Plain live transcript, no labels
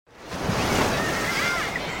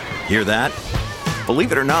Hear that?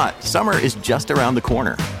 Believe it or not, summer is just around the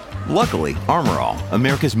corner. Luckily, Armor All,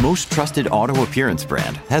 America's most trusted auto appearance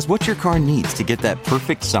brand, has what your car needs to get that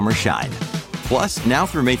perfect summer shine. Plus, now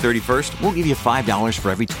through May 31st, we'll give you $5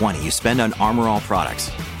 for every $20 you spend on Armor All products.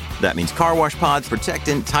 That means car wash pods,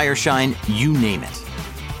 protectant, tire shine, you name it.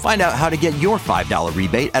 Find out how to get your $5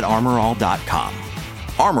 rebate at armorall.com.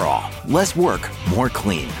 Armor All, less work, more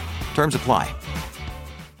clean. Terms apply.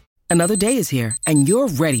 Another day is here, and you're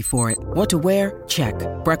ready for it. What to wear? Check.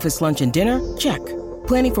 Breakfast, lunch, and dinner? Check.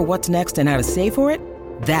 Planning for what's next and how to save for it?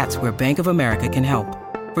 That's where Bank of America can help.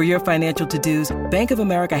 For your financial to-dos, Bank of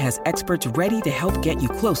America has experts ready to help get you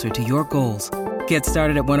closer to your goals. Get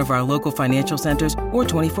started at one of our local financial centers or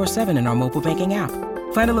 24/7 in our mobile banking app.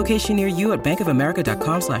 Find a location near you at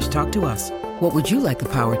bankofamerica.com/talktous. What would you like the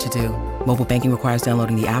power to do? Mobile banking requires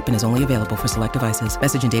downloading the app and is only available for select devices.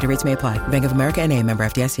 Message and data rates may apply. Bank of America N.A., member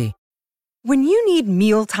FDIC. When you need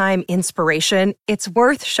mealtime inspiration, it's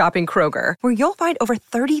worth shopping Kroger, where you'll find over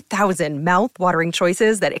 30,000 mouth-watering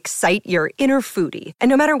choices that excite your inner foodie. And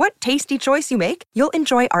no matter what tasty choice you make, you'll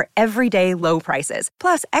enjoy our everyday low prices,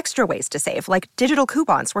 plus extra ways to save, like digital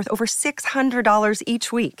coupons worth over $600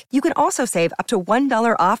 each week. You can also save up to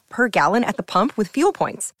 $1 off per gallon at the pump with fuel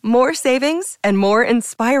points. More savings and more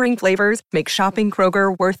inspiring flavors make shopping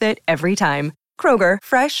Kroger worth it every time. Kroger,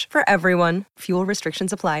 fresh for everyone. Fuel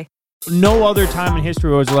restrictions apply. No other time in history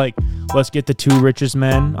was like, let's get the two richest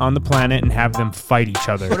men on the planet and have them fight each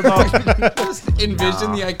other. What about just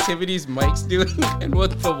envision the activities Mike's doing and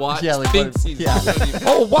what the watch thinks he's doing.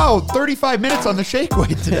 Oh, wow, 35 minutes on the shake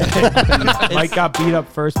weight today. Mike got beat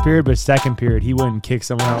up first period, but second period, he went and kicked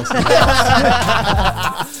someone else.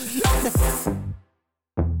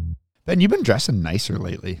 Ben, you've been dressing nicer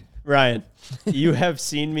lately. Ryan, you have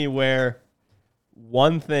seen me wear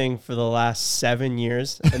one thing for the last 7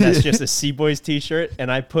 years, and that's just a CBoys t-shirt. And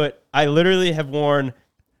I literally have worn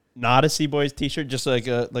not a CBoys t-shirt, just like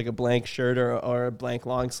a blank shirt or a blank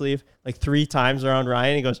long sleeve, like 3 times around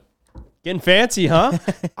Ryan. He goes, "Getting fancy, huh?"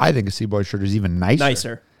 I think a CBoys shirt is even nicer.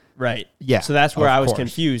 Nicer, right? Yeah. So that's where I was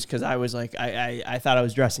confused, because I was like, I thought I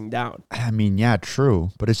was dressing down. I mean, yeah,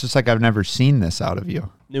 true, but it's just like I've never seen this out of you.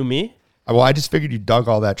 New me? Well, I just figured you dug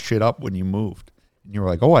all that shit up when you moved. And you were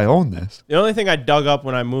like, oh, I own this. The only thing I dug up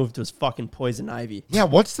when I moved was fucking poison ivy. Yeah,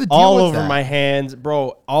 what's the deal all with over that? my hands,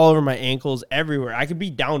 bro, all over my ankles, everywhere. I could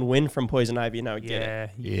be downwind from poison ivy and I would get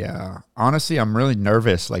it. Yeah. Honestly, I'm really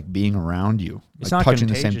nervous, like, being around you. It's like, not touching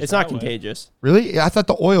contagious. the same. It's not contagious. Really? I thought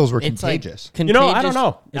the oils were It's contagious. like You know, I don't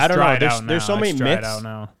know. I don't know. There's so many It's dried myths. out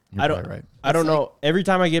now. You're probably right. I don't know. Every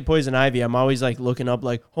time I get poison ivy, I'm always like looking up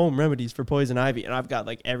like home remedies for poison ivy, and I've got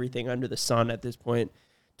like everything under the sun at this point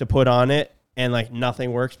to put on it, and like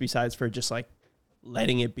nothing works besides for just like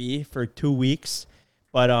letting it be for 2 weeks.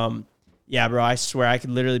 But yeah, bro, I swear I could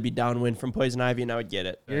literally be downwind from poison ivy and I would get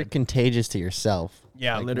it. You're contagious to yourself.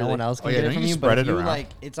 Yeah, like, literally. No one else can Oh, yeah, get it don't from you you, spread but it you around? like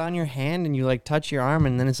it's on your hand and you like touch your arm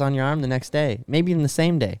and then it's on your arm the next day, maybe even the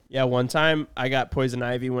same day. Yeah, one time I got poison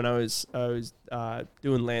ivy when I was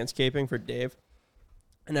doing landscaping for Dave,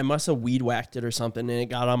 and I must have weed whacked it or something, and it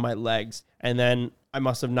got on my legs, and then I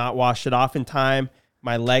must have not washed it off in time.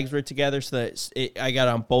 My legs were together, so that I got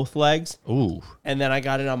it on both legs. Ooh. And then I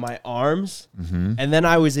got it on my arms, and then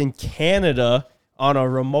I was in Canada on a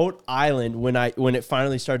remote island when it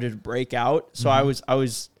finally started to break out. So I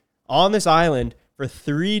was on this island for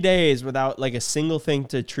 3 days without like a single thing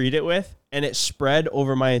to treat it with, and it spread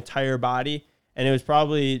over my entire body, and it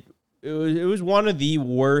was one of the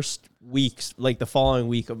worst weeks, like the following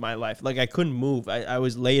week of my life. Like I couldn't move. I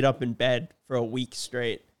was laid up in bed for a week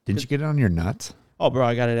straight. Didn't you get it on your nuts? Oh, bro,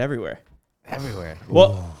 I got it everywhere. Everywhere.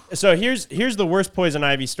 Well, so here's the worst poison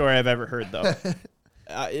ivy story I've ever heard, though.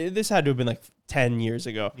 This had to have been like 10 years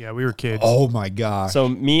ago. Yeah, we were kids. Oh, my gosh. So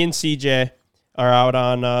me and CJ are out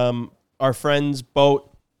on our friend's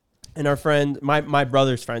boat, and our friend, my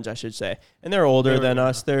brother's friends, I should say, and they're older than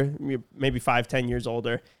us. They're maybe 5-10 years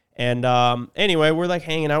older. And anyway, we're like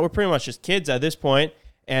hanging out. We're pretty much just kids at this point.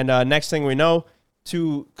 And next thing we know,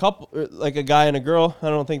 like a guy and a girl, I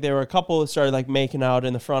don't think they were a couple, started like making out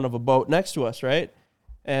in the front of a boat next to us, right?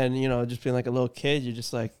 And, you know, just being like a little kid, you're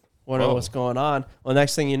just like wondering what's going on. Well,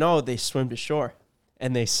 next thing you know, they swim to shore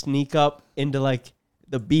and they sneak up into like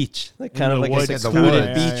the beach, like kind of like a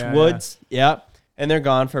secluded beach woods. Yeah. And they're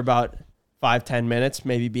gone for about 5-10 minutes,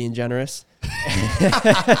 maybe being generous.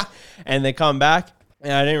 And they come back,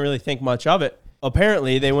 and I didn't really think much of it.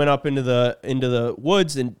 Apparently, they went up into the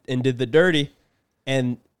woods and did the dirty,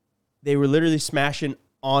 and they were literally smashing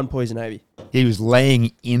on poison ivy. He was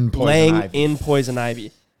laying in poison ivy. poison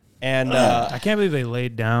ivy. And I can't believe they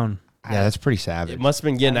laid down. Yeah, that's pretty savage. It must have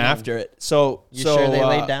been getting after it. So You sure they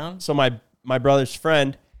laid down? So my brother's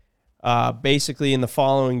friend, basically in the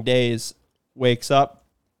following days, wakes up,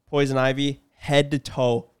 poison ivy, head to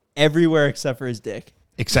toe, everywhere except for his dick.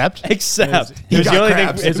 Except It's he the got only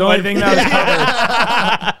crabs. thing. It's the only thing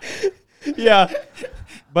that was covered. Yeah,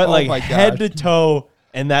 but Oh like my head God. to toe,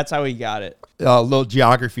 and that's how he got it. A little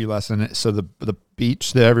geography lesson. So the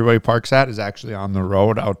beach that everybody parks at is actually on the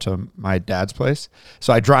road out to my dad's place.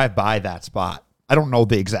 So I drive by that spot. I don't know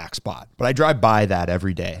the exact spot, but I drive by that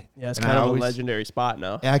every day. Yeah, it's And kind I of always- a legendary spot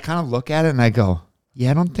now. Yeah, I kind of look at it and I go,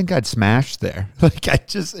 yeah, I don't think I'd smash there. Like it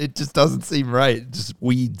just doesn't seem right. Just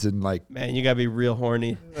weeds and like, Man, you gotta be real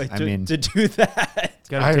horny I mean- to do that.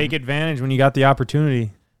 Got I- to take advantage when you got the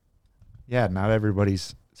opportunity. yeah, not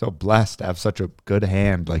everybody's so blessed to have such a good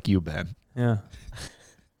hand like you, Ben. Yeah.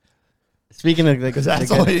 Speaking of the, Because the that's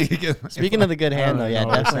good, all you get. speaking of the good hand, though, yeah,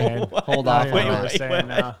 definitely hold off on Wait,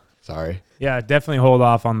 that. Sorry. Yeah, definitely hold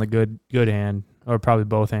off on the good hand, or probably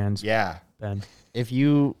both hands. Yeah. Ben. If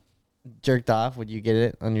you jerked off, would you get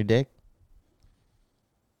it on your dick?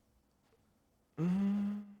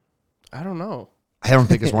 I don't know. I don't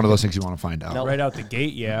think it's one of those things you want to find out. No. Right out the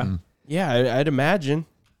gate, yeah. Mm-hmm. Yeah, I'd imagine.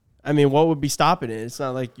 I mean, what would be stopping it? It's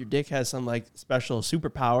not like your dick has some like special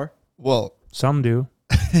superpower. Well, Some do.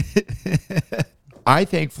 I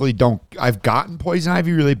thankfully don't. I've gotten poison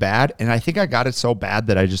ivy really bad, and I think I got it so bad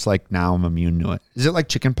that I just like now I'm immune to it. Is it like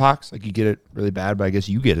chicken pox? Like you get it really bad, but I guess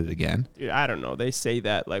you get it again. Dude, I don't know. They say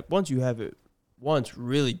that like once you have it once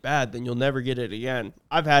really bad, then you'll never get it again.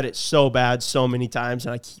 I've had it so bad so many times,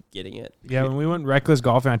 and I keep getting it. Yeah, when we went reckless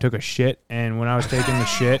golfing, I took a shit, and when I was taking the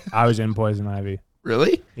shit, I was in poison ivy.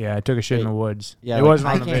 Really? Yeah, I took a shit in the woods. Yeah, it like, wasn't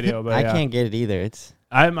I on the can't- video, but I yeah. can't get it either. It's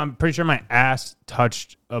I'm pretty sure my ass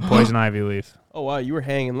touched a poison ivy leaf. Oh wow, you were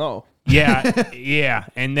hanging low. Yeah, yeah.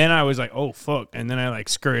 And then I was like, oh, fuck. And then I like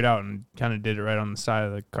scurried out and kind of did it right on the side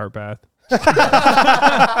of the cart path.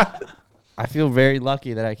 I feel very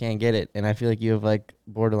lucky that I can't get it, and I feel like you have like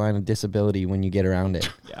borderline of disability when you get around it.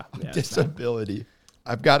 Yeah. Disability.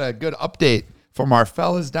 I've got a good update from our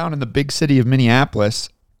fellas down in the big city of Minneapolis,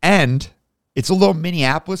 and it's a little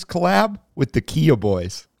Minneapolis collab with the Kia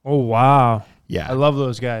Boys. Oh, wow. Yeah. I love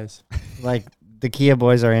those guys. Like the Kia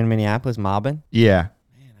boys are in Minneapolis mobbing. Yeah.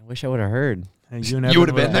 Man, I wish I would have heard. And you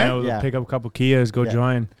would've been there? Yeah. Yeah. Pick up a couple Kias, go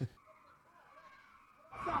join.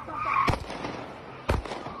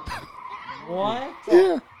 What?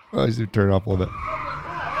 Yeah. Oh, he's turn it up a little bit.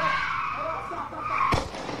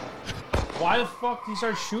 Why the fuck did you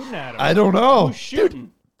start shooting at him? I don't know. Who's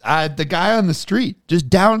shooting? The guy on the street, just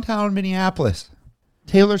downtown Minneapolis,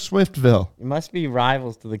 Taylor Swiftville, You must be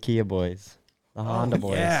rivals to the Kia boys, the Honda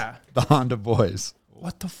boys. Yeah. the Honda Boys.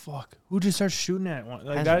 What the fuck? Who just started shooting at one?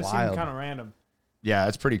 Like, That's that seemed wild. kind of random. Yeah,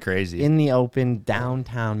 it's pretty crazy. In the open,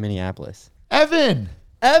 downtown Minneapolis. Evan,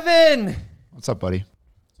 Evan! what's up, buddy?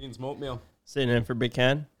 Seen Smoke Meal. Sitting in for Big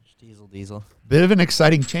Ken. Diesel. Bit of an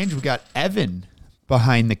exciting change. We got Evan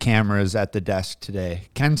behind the cameras at the desk today.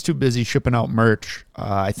 Ken's too busy shipping out merch.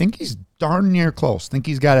 I think he's darn near close. think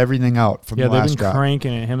he's got everything out from Yeah, the they've last been drop.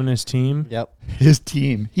 cranking it, him and his team. Yep. His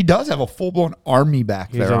team. He does have a full-blown army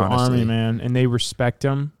back He's there, an honestly. army man, and they respect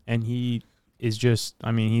him, and he is just,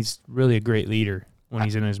 I mean, he's really a great leader when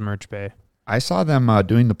he's in his merch bay. I saw them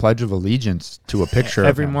doing the Pledge of Allegiance to a picture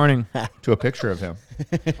Every of him. morning. To a picture of him.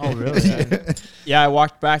 Oh, really? Yeah, I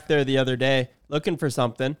walked back there the other day looking for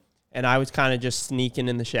something, and I was kind of just sneaking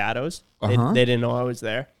in the shadows. Uh-huh. They didn't know I was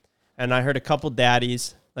there, and I heard a couple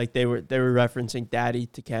daddies, like they were referencing daddy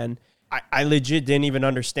to Ken. I legit didn't even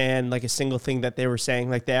understand like a single thing that they were saying.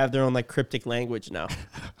 Like they have their own like cryptic language now.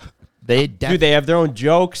 Dude, they have their own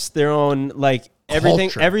jokes, their own like everything.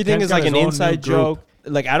 Culture. Everything Ken's is got like his an own new inside group. joke.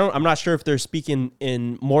 Like I'm not sure if they're speaking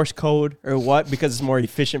in Morse code or what because it's more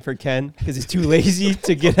efficient for Ken because he's too lazy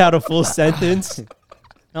to get out a full sentence.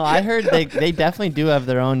 No, I heard they definitely do have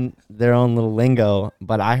their own little lingo,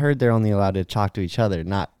 but I heard they're only allowed to talk to each other.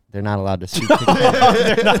 They're not allowed to speak to Ken.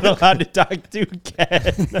 They're not allowed to talk to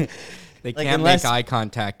Ken. They Like, can't unless- make eye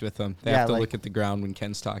contact with them. They Yeah, have to like- look at the ground when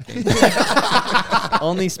Ken's talking.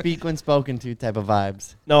 Only speak when spoken to type of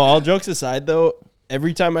vibes. No, all jokes aside, though,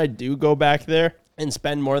 every time I do go back there and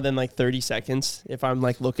spend more than like 30 seconds, if I'm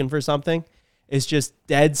like looking for something, it's just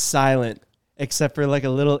dead silent, except for like a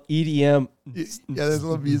little EDM. Yeah, there's a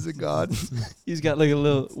little music on. He's got like a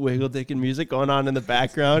little wiggle dicking music going on in the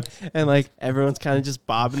background, and like everyone's kind of just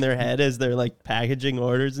bobbing their head as they're like packaging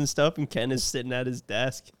orders and stuff, and Ken is sitting at his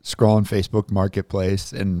desk. Scrolling Facebook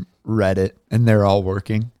Marketplace and Reddit, and they're all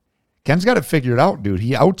working. Ken's got it figured out, dude.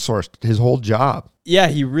 He outsourced his whole job. Yeah,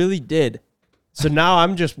 he really did. So now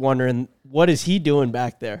I'm just wondering, what is he doing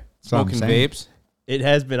back there? So I'm Smoking saying. vapes. it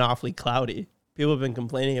has been awfully cloudy. People have been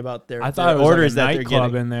complaining about their I thought it was orders like a that they're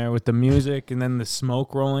nightclub getting. in there with the music and then the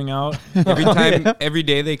smoke rolling out. Every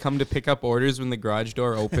day they come to pick up orders when the garage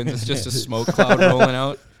door opens, it's just a smoke cloud rolling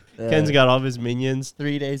out. Ken's got all of his minions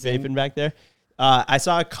 3 days vaping back there. I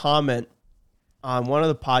saw a comment on one of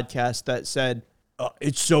the podcasts that said,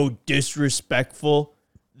 it's so disrespectful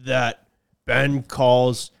that Ben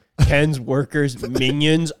calls Ken's workers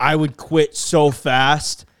minions. I would quit so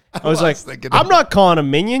fast. I was like, I'm not calling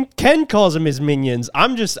them minion. Ken calls them his minions.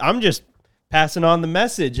 I'm just passing on the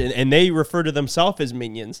message, and they refer to themselves as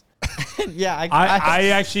minions. Yeah, I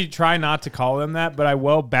actually try not to call them that, but I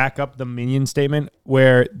will back up the minion statement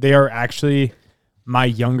where they are actually my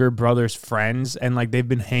younger brother's friends, and like they've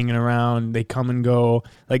been hanging around. They come and go.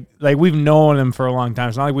 Like we've known them for a long time.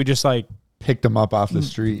 It's not like we just like Picked them up off the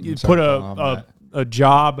street. you And put started calling them a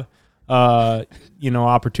job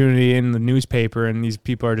opportunity in the newspaper, and these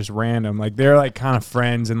people are just random. Like they're like kind of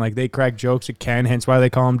friends, and like they crack jokes at Ken, hence why they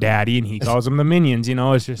call him Daddy, and he calls them the minions.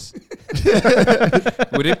 It's just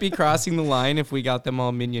Would it be crossing the line if we got them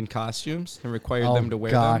all minion costumes and required them to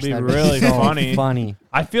wear gosh, them? That'd be really funny. Funny.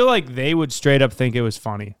 I feel like they would straight up think it was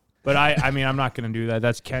funny. But I mean, I'm not going to do that.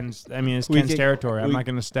 That's Ken's. I mean, it's Ken's territory. I'm not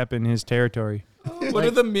going to step in his territory. What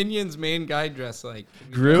are the minions' main guy dressed like?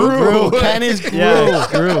 Gru. Ken is Gru. Yeah,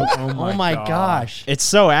 Gru. Oh my gosh. It's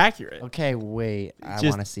so accurate. Okay, wait. I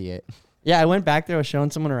Just- want to see it. Yeah, I went back there. I was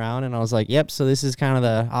showing someone around, and I was like, yep, so this is kind of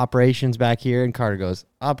the operations back here. And Carter goes,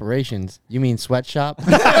 operations? You mean sweatshop?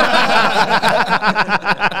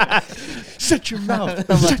 Shut your mouth.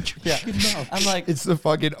 Shut your mouth. I'm like, It's the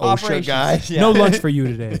fucking OSHA operations. guy. Yeah. No lunch for you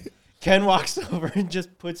today. Ken walks over and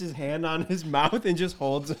just puts his hand on his mouth and just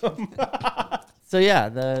holds him. So yeah,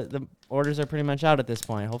 the orders are pretty much out at this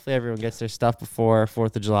point. Hopefully everyone gets their stuff before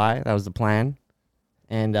 4th of July. That was the plan.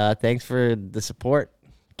 And thanks for the support.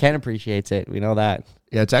 Ken appreciates it. We know that.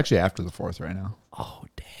 Yeah, it's actually after the 4th right now. Oh,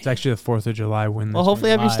 dang. It's actually the 4th of July when. Well, hopefully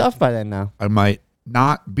I have your stuff by then now. I might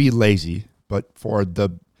not be lazy, but for the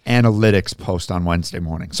analytics post on Wednesday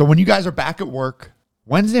morning. So when you guys are back at work,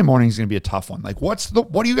 Wednesday morning is going to be a tough one. Like, what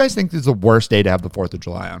do you guys think is the worst day to have the 4th of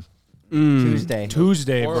July on?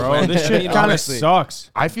 Tuesday, Or bro. Wednesday. This shit kind of Honestly. sucks.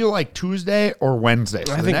 I feel like Tuesday or Wednesday.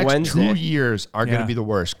 So I the think next Wednesday. 2 years are going Yeah. to be the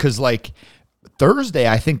worst. Because, like, Thursday,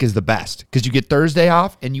 I think, is the best. Because you get Thursday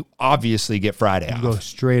off, and you obviously get Friday You off. go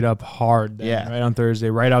straight up hard then, Yeah. right on Thursday,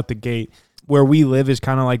 right out the gate. Where we live is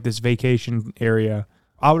kind of like this vacation area.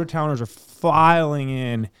 Out-of-towners are filing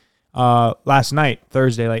in last night,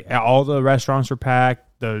 Thursday. Like all the restaurants were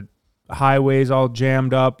packed. The highways all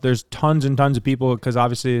jammed up. There's tons and tons of people because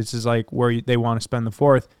obviously this is like where they want to spend the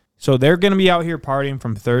 4th. So they're going to be out here partying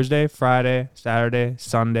from Thursday, Friday, Saturday,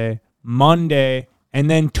 Sunday, Monday, and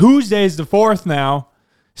then Tuesday is the 4th now.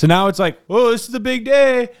 So now it's like, oh, this is a big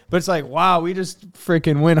day. But it's like, wow, we just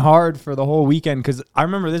freaking went hard for the whole weekend. Because I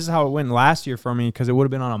remember this is how it went last year for me because it would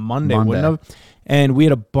have been on a Monday, wouldn't have? And we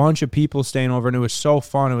had a bunch of people staying over, and it was so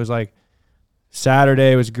fun. It was like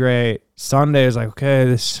Saturday was great. Sunday was like, okay,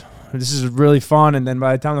 this is really fun. And then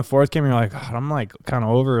by the time the 4th came, you're like, God, I'm like kind of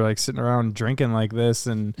over like sitting around drinking like this.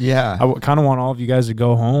 And Yeah. I kind of want all of you guys to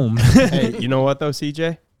go home. Hey, you know what though,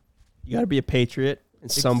 CJ? You got to be a patriot,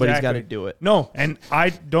 and somebody's got to Exactly. do it. No, and I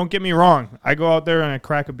don't get me wrong. I go out there and I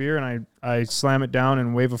crack a beer and I slam it down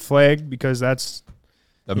and wave a flag because that's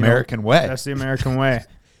The American way. That's the American way.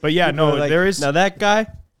 But yeah, no, Like, there is. now that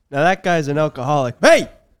guy's an alcoholic. Hey,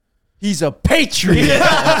 he's a patriot.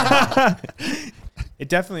 It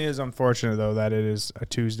definitely is unfortunate though that it is a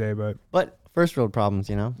Tuesday, but But first world problems,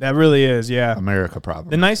 you know? that really is, yeah. America problem.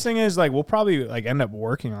 The nice thing is like we'll probably like end up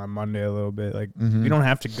working on Monday a little bit. Like we don't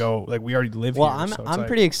have to go. Like we already live Well, here. so it's I'm like-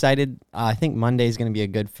 pretty excited. I think Monday is going to be a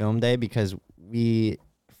good film day because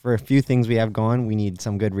for a few things we have going, we need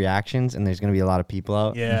some good reactions, and there's going to be a lot of people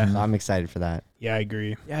out. Yeah. So I'm excited for that. Yeah, I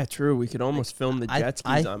agree. Yeah, true. We could almost film the jet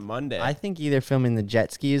skis on Monday. I think either filming the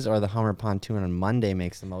jet skis or the Hummer pontoon on Monday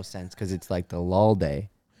makes the most sense because it's like the lull day,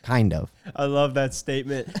 kind of. I love that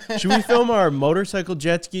statement. Should we film our motorcycle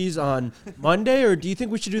jet skis on Monday, or do you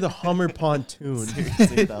think we should do the Hummer pontoon?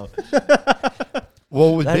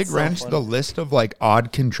 Well, with That's Big so Wrench, funny. the list of like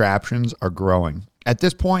odd contraptions are growing. At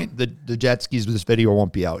this point, the jet skis of this video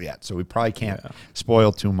won't be out yet, so we probably can't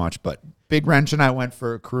spoil too much. But Big Wrench and I went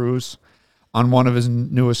for a cruise on one of his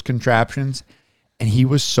newest contraptions, and he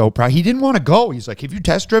was so proud. He didn't want to go. He's like, "Have you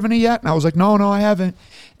test driven it yet?" And I was like, "No, I haven't."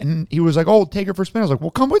 And he was like, "Oh, take it for a spin." I was like,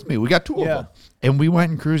 "Well, come with me. We got two of them." And we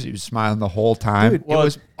went and cruised. He was smiling the whole time. Dude, well, it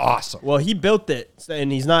was awesome. Well, he built it,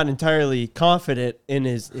 and he's not entirely confident in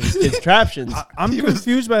his traptions. I'm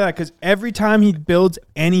confused by that because every time he builds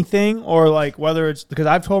anything, or like whether it's because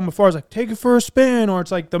I've told him before, I was like, take it for a spin, or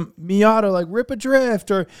it's like the Miata, like rip adrift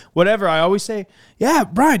or whatever. I always say, yeah,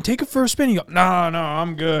 Brian, take it for a spin. You go, no,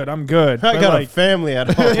 I'm good. I But got like, a family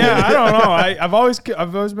at home. yeah, I don't know. I've always been a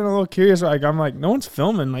little curious. Like I'm like, no one's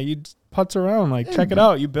filming. Like you just putz around. Like check it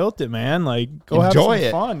out. You built it, man. Like go Enjoy have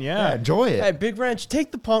it. some fun. Yeah, Enjoy it. Hey, Big Wrench,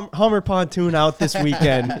 take the Hummer pontoon out this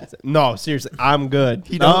weekend. No, seriously, I'm good.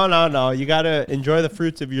 No. You got to enjoy the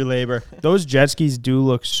fruits of your labor. those jet skis do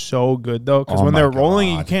look so good though, because Oh when my they're rolling,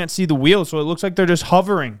 you God. can't see the wheels, so it looks like they're just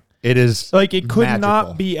hovering. It is Like it could magical.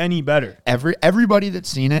 not be any better. Everybody that's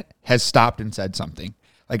seen it has stopped and said something.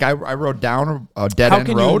 Like I rode down a dead How end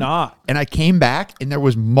can you road, not? and I came back, and there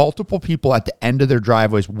was multiple people at the end of their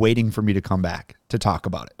driveways waiting for me to come back to talk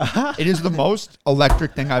about it. It is the most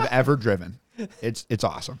electric thing I've ever driven. It's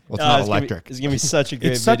awesome. Well, it's not electric. It's gonna be such a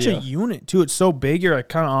great It's such video. a unit too. It's so big. You're like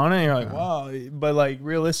kind of on it. And you're like, wow. But like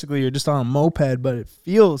realistically, you're just on a moped. But it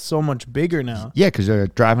feels so much bigger now. Yeah, because you're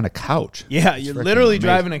driving a couch. Yeah, It's you're freaking literally amazing.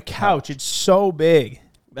 driving a couch. It's so big.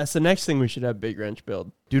 That's the next thing we should have Big Wrench build.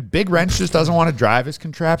 Dude, Big Wrench just doesn't want to drive his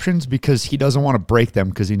contraptions because he doesn't want to break them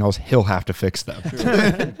because he knows he'll have to fix them.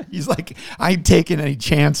 He's like, I ain't taking any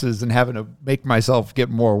chances and having to make myself get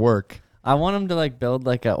more work. I want him to like build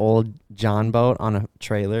like an old John boat on a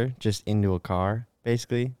trailer just into a car,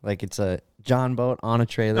 basically. Like it's a John boat on a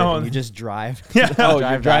trailer and you just drive. Oh,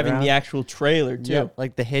 you're driving around. the actual trailer too. Yeah,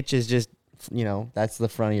 like the hitch is just, that's the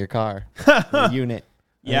front of your car, the unit.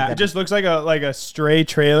 Yeah, it just looks like a stray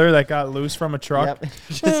trailer that got loose from a truck.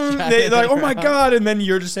 Yep. They're like, oh my God. And then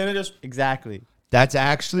you're just saying it just. Exactly. That's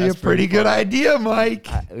actually That's a pretty pretty good idea, Mike.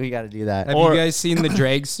 We got to do that. Have you guys seen the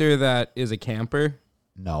dragster that is a camper?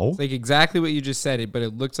 No. It's like exactly what you just said, but it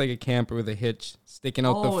looks like a camper with a hitch sticking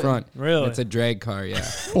out the front. Really? It's a drag car, yeah.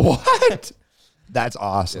 What? That's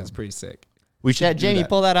awesome. That's pretty sick. We should Yeah, do Jamie, that.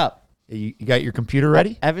 pull that up. You got your computer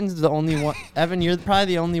ready? Evan's the only one. Evan, you're probably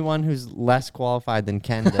the only one who's less qualified than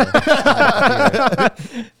Ken. To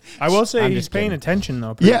I will say I'm he's just paying kidding. attention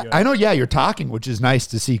though. pretty Yeah, good. I know. Yeah, you're talking, which is nice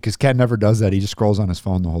to see because Ken never does that. He just scrolls on his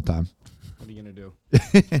phone the whole time. What are you going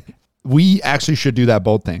to do? We actually should do that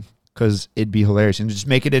boat thing because it'd be hilarious. And just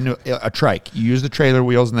make it into a trike. You use the trailer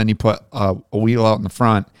wheels and then you put a wheel out in the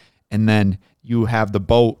front and then you have the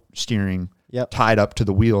boat steering tied up to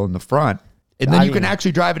the wheel in the front. And then you can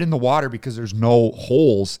actually drive it in the water because there's no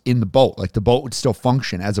holes in the boat. Like the boat would still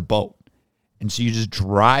function as a boat. And so you just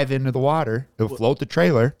drive into the water. It'll float the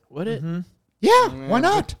trailer. Would it? Yeah, why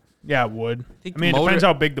not? Yeah, it would. think I mean, it motor- depends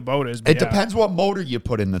how big the boat is. But It depends what motor you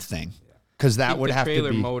put in the thing. Because that would the have to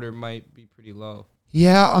trailer be. motor might be pretty low.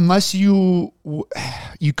 Yeah, unless you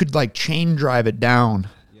could like chain drive it down.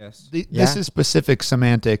 Yes. This is specific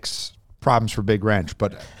semantics problems for Big Wrench,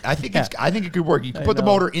 but I think I think it could work. You could put the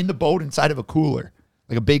motor in the boat inside of a cooler,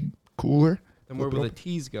 like a big cooler. Then where will the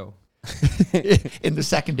T's go? In the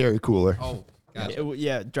secondary cooler. Oh, gotcha.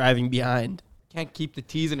 Yeah, driving behind. Can't keep the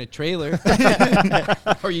T's in a trailer.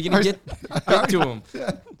 Or are you going to get to them?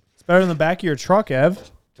 It's better than the back of your truck,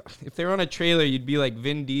 Ev. If they're on a trailer, you'd be like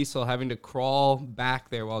Vin Diesel having to crawl back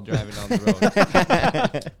there while driving down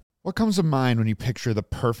the road. What comes to mind when you picture the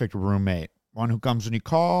perfect roommate? One who comes when you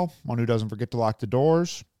call, one who doesn't forget to lock the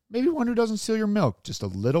doors, maybe one who doesn't steal your milk just a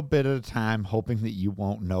little bit at a time, hoping that you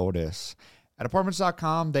won't notice. At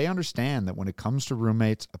Apartments.com, they understand that when it comes to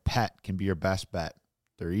roommates, a pet can be your best bet.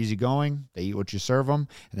 They're easygoing, they eat what you serve them,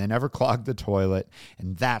 and they never clog the toilet.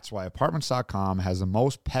 And that's why Apartments.com has the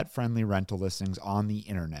most pet-friendly rental listings on the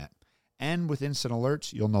internet. And with instant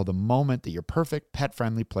alerts, you'll know the moment that your perfect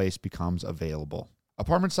pet-friendly place becomes available.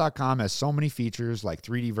 Apartments.com has so many features like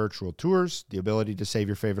 3D virtual tours, the ability to save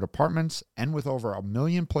your favorite apartments, and with over 1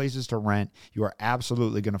 million places to rent, you are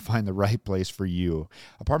absolutely going to find the right place for you.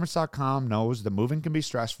 Apartments.com knows that moving can be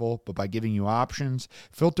stressful, but by giving you options,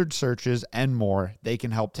 filtered searches, and more, they can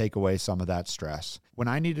help take away some of that stress. When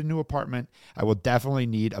I need a new apartment, I will definitely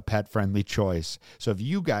need a pet-friendly choice. So if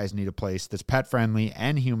you guys need a place that's pet-friendly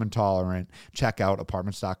and human-tolerant, check out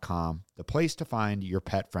Apartments.com, the place to find your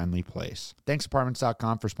pet-friendly place. Thanks,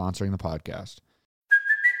 Apartments.com, for sponsoring the podcast.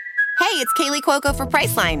 Hey, it's Kaylee Cuoco for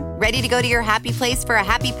Priceline. Ready to go to your happy place for a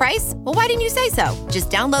happy price? Well, why didn't you say so? Just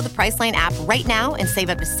download the Priceline app right now and save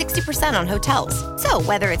up to 60% on hotels. So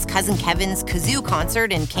whether it's Cousin Kevin's Kazoo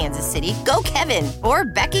Concert in Kansas City, go Kevin, or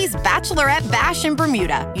Becky's Bachelorette Bash in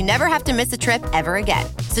Bermuda, you never have to miss a trip ever again.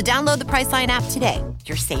 So download the Priceline app today.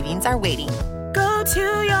 Your savings are waiting. Go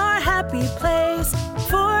to your happy place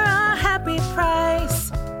for a happy price.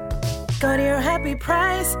 Go to your happy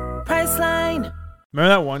price, Priceline. Remember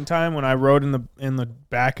that one time when I rode in the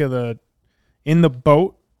back of in the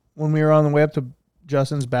boat when we were on the way up to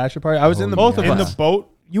Justin's bachelor party? I was in the the boat.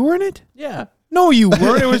 You were in it? Yeah. No, you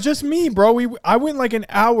weren't. It was just me, bro. I went like an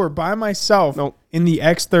hour by myself in the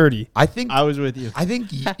X30. I think I was with you. I think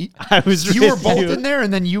I was. You were both in there,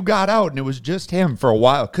 and then you got out, and it was just him for a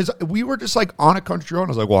while because we were just like on a country road. I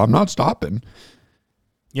was like, "Well, I'm not stopping."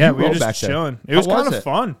 Yeah, we were just chilling. It was kind of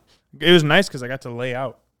fun. It was nice because I got to lay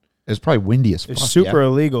out. It was probably windy as fuck. It's super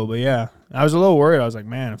illegal, but yeah, I was a little worried. I was like,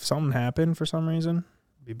 man, if something happened for some reason,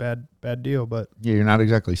 it'd be bad deal. But yeah, you're not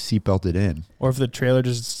exactly seatbelted in. Or if the trailer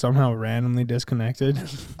just somehow randomly disconnected.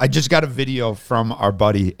 I just got a video from our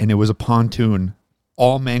buddy, and it was a pontoon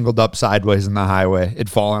all mangled up sideways in the highway. It'd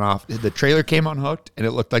fallen off. The trailer came unhooked, and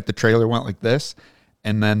it looked like the trailer went like this,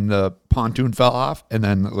 and then the pontoon fell off, and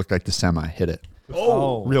then it looked like the semi hit it.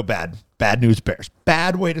 Oh, real bad. Bad news bears.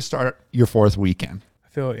 Bad way to start your 4th weekend. I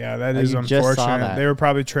feel that is unfortunate. They were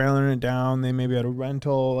probably trailing it down. They maybe had a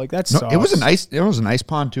rental. Like that sucks. It was a nice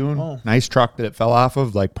pontoon, nice truck that it fell off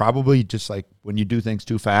of. Like probably just like when you do things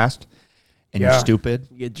too fast and you're stupid,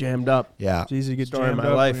 you get jammed up. Yeah, it's easy to get jammed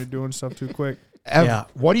up when you're doing stuff too quick. Ev,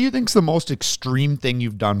 what do you think's the most extreme thing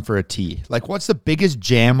you've done for a tee? Like, what's the biggest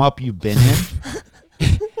jam up you've been in?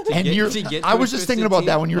 I was just thinking about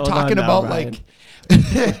that when you're talking about Ryan. Like.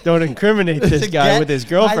 Don't incriminate this guy with his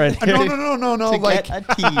girlfriend. No. Like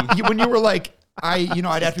when you were like,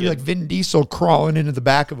 I'd have to be like Vin Diesel crawling into the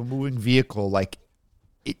back of a moving vehicle. Like,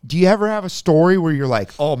 do you ever have a story where you're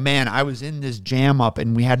like, oh man, I was in this jam up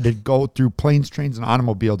and we had to go through planes, trains, and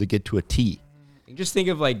automobile to get to a tee? Just think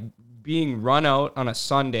of like being run out on a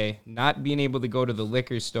Sunday, not being able to go to the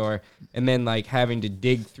liquor store, and then like having to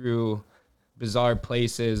dig through bizarre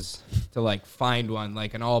places to like find one,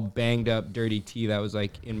 like an all banged up dirty tea that was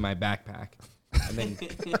like in my backpack, and then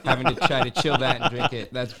having to try to chill that and drink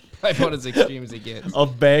it. That's probably about as extreme as it gets. A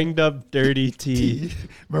banged up dirty tea.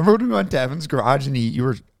 Remember when we went to Evan's garage and you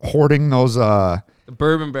were hoarding those the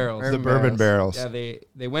bourbon barrels. Bourbon barrels. Yeah,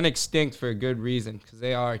 they went extinct for a good reason because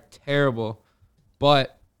they are terrible,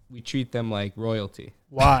 but we treat them like royalty.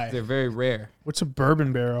 Why? They're very rare. What's a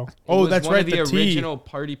bourbon barrel? Oh, that's right. One of the original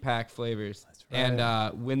party pack flavors. That's right.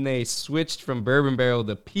 And when they switched from bourbon barrel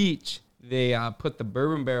to peach, they put the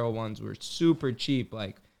bourbon barrel ones were super cheap,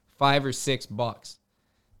 like $5 or $6.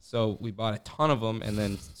 So we bought a ton of them and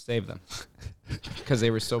then saved them because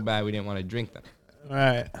they were so bad we didn't want to drink them. All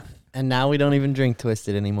right. And now we don't even drink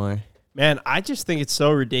Twisted anymore. Man, I just think it's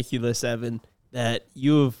so ridiculous, Evan, that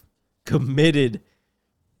you have committed.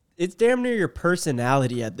 It's damn near your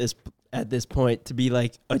personality at this point to be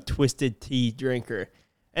like a Twisted Tea drinker,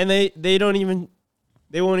 and they won't even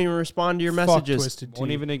respond to your messages. Twisted Won't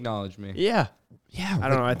Tea. even acknowledge me. Yeah. I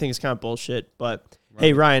don't know. I think it's kind of bullshit. But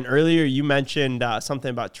hey, Ryan, earlier you mentioned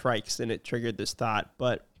something about trikes, and it triggered this thought.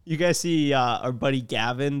 But you guys see our buddy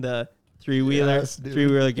Gavin, the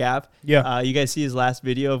three-wheeler Gav? Yeah. You guys see his last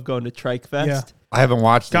video of going to Trike Fest? Yeah. I haven't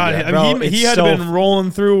watched it yet. I mean, he had been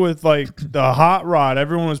rolling through with like the hot rod.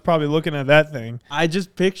 Everyone was probably looking at that thing. I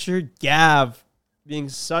just pictured Gav being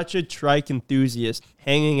such a trike enthusiast,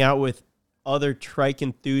 hanging out with other trike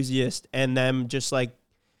enthusiasts, and them just like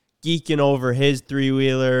geeking over his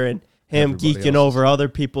three-wheeler and him geeking over other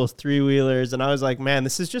people's three-wheelers. And I was like, man,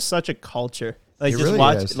 this is just such a culture. Like, just really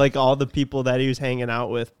watch like all the people that he was hanging out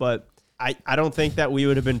with. But I don't think that we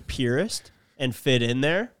would have been purist and fit in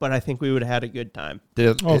there, but I think we would have had a good time.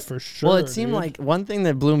 For sure. Well, it seemed like one thing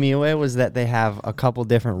that blew me away was that they have a couple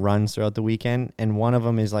different runs throughout the weekend, and one of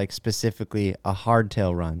them is like specifically a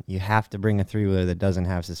hardtail run. You have to bring a three-wheeler that doesn't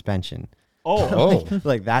have suspension.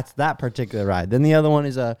 Like that's that particular ride. Then the other one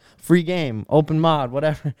is a free game, open mod,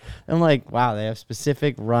 whatever. I'm like, wow, they have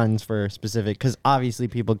specific runs for specific, because obviously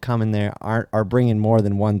people come in there are bringing more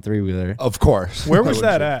than one three-wheeler. Of course. Where was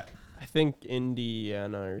that at? I think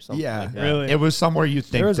Indiana or something. Yeah, like that. Really. It was somewhere you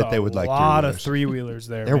think that they would like. There was a lot of three-wheelers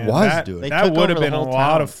there. There man. was, dude. That would have been a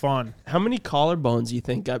lot of fun. How many collarbones do you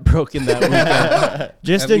think got broken that weekend?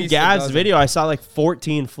 Just in Gav's video, I saw like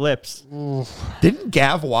 14 flips. Didn't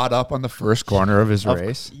Gav wad up on the first corner of his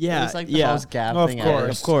race? Yeah, It was like the most Gav Of thing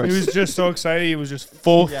course. He was just so excited. He was just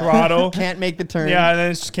full throttle. Can't make the turn. Yeah, and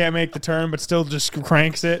then just can't make the turn, but still just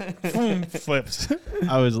cranks it. Boom, flips.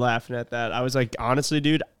 I was laughing at that. I was like, honestly,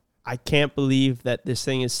 dude, I can't believe that this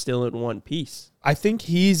thing is still in one piece. I think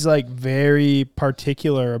he's like very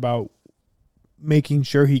particular about making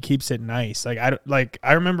sure he keeps it nice. I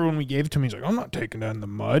remember when we gave it to him, he's like, I'm not taking it in the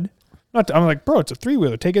mud. I'm like, bro, it's a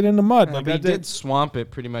three-wheeler. Take it in the mud. Like, he did swamp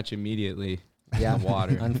it pretty much immediately. Yeah, in the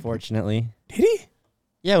water. Unfortunately. Did he?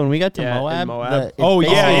 Yeah, when we got to Moab. in Moab.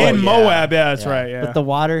 Moab. Yeah, that's right. Yeah. But the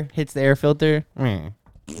water hits the air filter.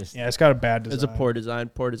 Yeah, it's got a bad design. It's a poor design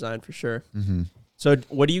for sure. Mm-hmm. So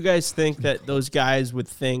what do you guys think that those guys would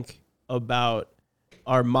think about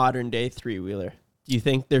our modern day three-wheeler? Do you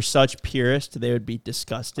think they're such purists they would be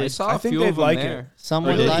disgusted? I saw I a think few they'd of them like there. it. Some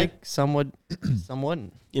Or would did like, some would, some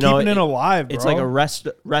wouldn't. You know, Keeping it alive, bro. it's like a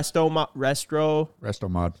resto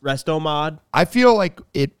mod. I feel like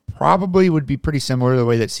it probably would be pretty similar to the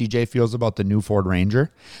way that CJ feels about the new Ford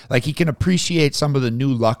Ranger. Like he can appreciate some of the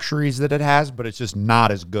new luxuries that it has, but it's just not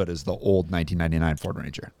as good as the old 1999 Ford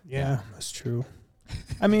Ranger. Yeah, that's true.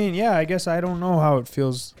 I mean, yeah, I guess I don't know how it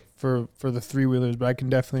feels for the three-wheelers, but I can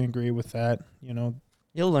definitely agree with that. You know,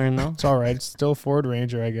 You'll learn though. it's all right. It's still Ford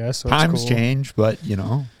Ranger, I guess. So Times it's cool. change, but you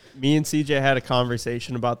know. Me and CJ had a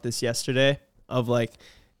conversation about this yesterday of like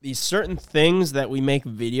these certain things that we make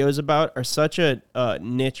videos about are such a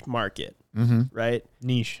niche market, right?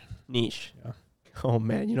 Niche. Niche. Yeah. Oh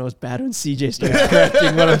man, you know it's bad when CJ starts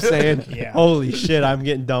correcting what I'm saying. Yeah. Holy shit, I'm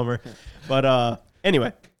getting dumber. But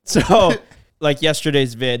anyway, so like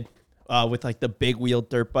yesterday's vid with like the big wheel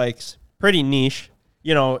dirt bikes, pretty niche.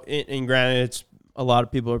 You know, and granted, it's a lot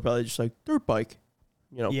of people are probably just like dirt bike.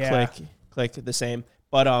 You know, Yeah. click the same.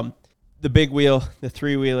 But the big wheel, the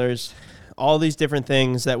three-wheelers, all these different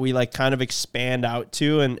things that we like kind of expand out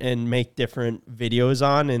to and make different videos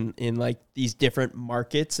on in like these different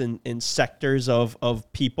markets and sectors of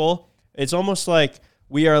people. It's almost like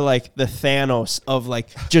we are like the Thanos of like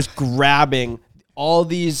just grabbing all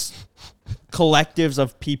these collectives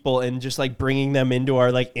of people and just like bringing them into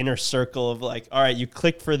our like inner circle of like, all right, you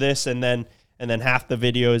click for this and then half the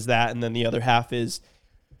video is that and then the other half is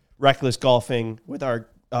reckless golfing with our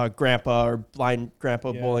grandpa or blind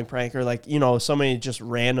grandpa bowling prank or like, you know, so many just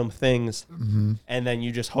random things. And then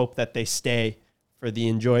you just hope that they stay for the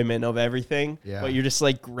enjoyment of everything. Yeah. But you're just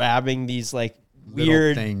like grabbing these like Little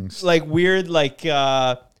weird things. like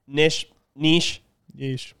niche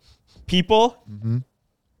Yeesh. people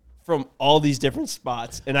from all these different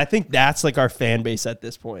spots. And I think that's like our fan base at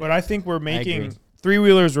this point. But I think we're agree. making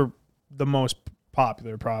three-wheelers were the most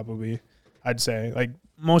popular, probably, I'd say. Like,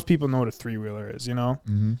 most people know what a three-wheeler is, you know?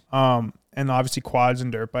 And obviously quads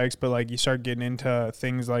and dirt bikes, but like you start getting into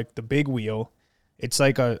things like the big wheel, it's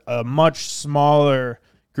like a much smaller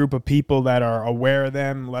group of people that are aware of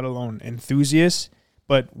them, let alone enthusiasts.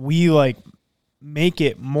 But we like make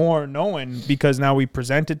it more known because now we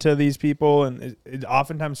present it to these people, and it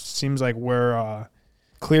oftentimes seems like we're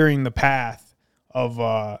clearing the path of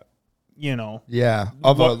you know,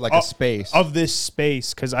 a space of this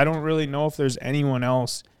space, because I don't really know if there's anyone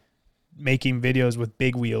else making videos with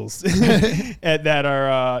big wheels that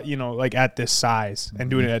are you know, like at this size and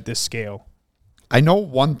doing it at this scale. I know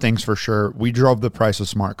one thing's for sure. We drove the price of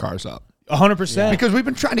smart cars up 100%. because we've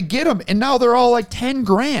been trying to get them, and now they're all like 10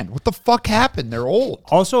 grand. What the fuck happened? They're old.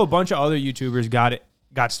 Also, a bunch of other YouTubers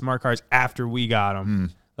got smart cars after we got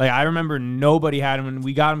them. Like, I remember nobody had them, and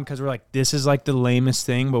we got them because we're like, this is like the lamest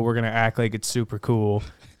thing, but we're going to act like it's super cool.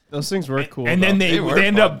 those things were cool. And then they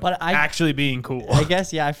end up But actually being cool. I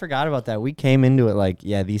guess, yeah, I forgot about that. We came into it like,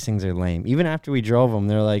 yeah, these things are lame. Even after we drove them,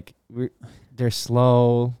 they're like, they're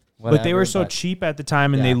slow. Whatever, but they were so cheap at the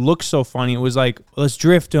time, and they looked so funny. It was like, let's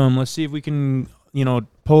drift them. Let's see if we can, you know,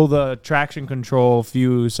 pull the traction control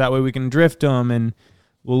fuse. That way we can drift them, and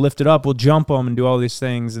we'll lift it up. We'll jump them and do all these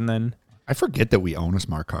things, and then I forget that we own a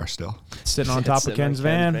smart car still. sitting on top of Ken's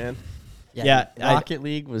van. Yeah, Rocket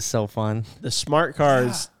League was so fun. The smart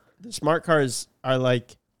cars, are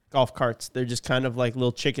like golf carts. They're just kind of like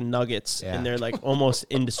little chicken nuggets, and they're like almost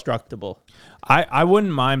indestructible. I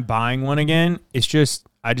wouldn't mind buying one again. It's just,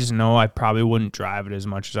 I just know I probably wouldn't drive it as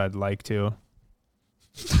much as I'd like to.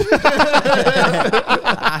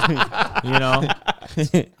 You know,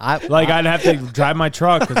 I'd have to drive my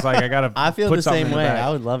truck because like I gotta. I feel put the something same in way. back.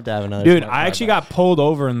 I would love to have another. Dude, smart I car actually back. got pulled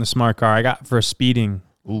over in the smart car I got for speeding.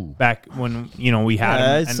 Ooh. Back when, you know, we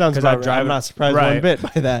had It them. sounds about right. I'm not surprised one bit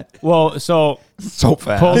by that. Well, so So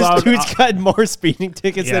fast. pulled This out. dude's got more speeding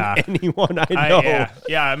tickets Yeah. than anyone I know.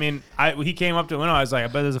 Yeah. I mean, he came up to the window. I was like, I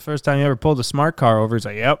bet this is the first time you ever pulled a smart car over. He's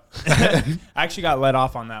like, yep. I actually got let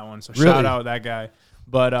off on that one, so shout out that guy.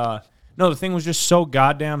 But no, the thing was just so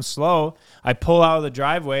goddamn slow. I pull out of the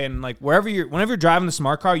driveway, and like whenever you're driving the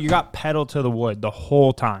smart car, you got pedal to the wood the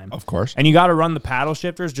whole time. Of course. And you got to run the paddle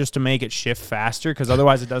shifters just to make it shift faster, because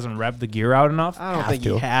otherwise it doesn't rev the gear out enough. I don't think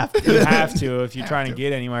you have to. You have to if you're trying to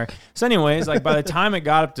get anywhere. So anyways, like by the time it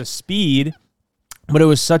got up to speed, but it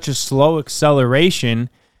was such a slow acceleration,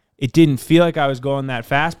 it didn't feel like I was going that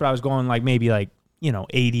fast, but I was going like maybe like, you know,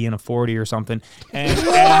 80 and a 40 or something. And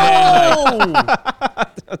then like,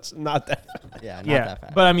 That's not that. Yeah, not yeah, that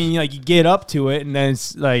fast. but I mean, like you get up to it, and then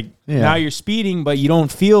it's like now you're speeding, but you don't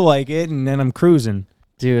feel like it, and then I'm cruising.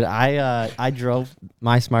 Dude, I drove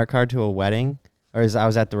my smart car to a wedding, or I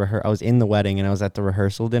was at I was in the wedding and I was at the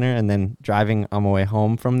rehearsal dinner, and then driving on my way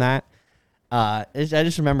home from that. I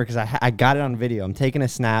just remember because I got it on video. I'm taking a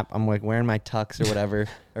snap. I'm like wearing my tux or whatever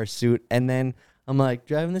or suit, and then I'm like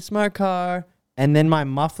driving the smart car, and then my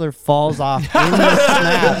muffler falls off in the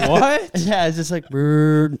snap. What? Yeah, it's just like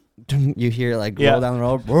you hear it like roll down the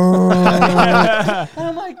road. And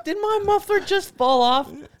I'm like, did my muffler just fall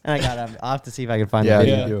off? And I'll have to see if I can find the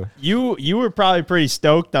video. You were probably pretty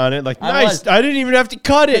stoked on it. Like, I nice. was. I didn't even have to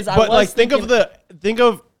cut it. 'Cause I But was like, think thinking-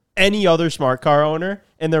 of any other smart car owner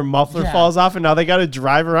and their muffler falls off, and now they got to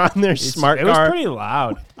drive around their smart car. It was pretty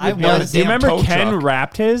loud. I Yeah, was. the You damn remember tow Ken truck.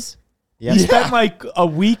 wrapped his? Yeah. He spent like a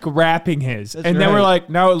week wrapping his, and then we're right. like,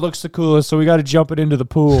 now it looks the coolest, so we got to jump it into the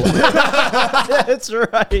pool. That's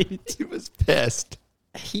right. He was pissed.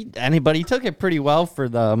 He took it pretty well for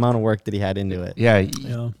the amount of work that he had into it. Yeah, he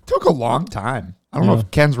Yeah. took a long time. I don't know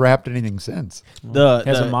if Ken's wrapped anything since.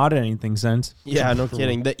 Hasn't modded anything since. Yeah, no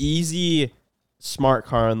kidding. The easy smart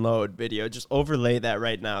car unload video, just overlay that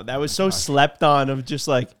right now. That was so slept on of just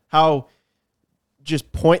like how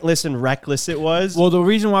just pointless and reckless it was. Well, the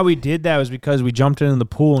reason why we did that was because we jumped into the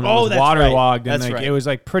pool and it was that's waterlogged, right. and That's like, right. it was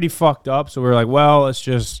like pretty fucked up. So we were like, well, let's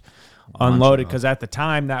just unload it, because at the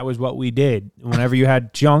time that was what we did. Whenever you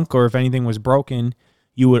had junk or if anything was broken,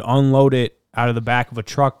 you would unload it out of the back of a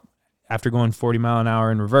truck after going 40 mile an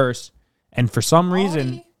hour in reverse. And for some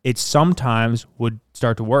reason, it sometimes would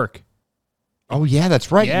start to work. Oh yeah,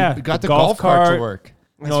 that's right. Yeah, you got the the golf cart cart. to work.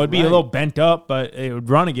 No, it'd be a little bent up, but it would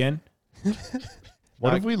run again.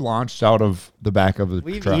 What if we launched out of the back of the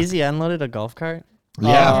We've truck? easy unloaded a golf cart.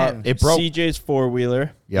 Yeah, it broke. CJ's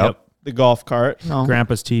 4-wheeler, Yep. the golf cart, No.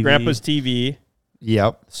 Grandpa's TV. Grandpa's TV,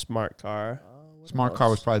 Yep. smart car. Smart car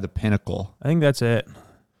was probably the pinnacle. I think that's it.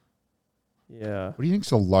 Yeah. What do you think's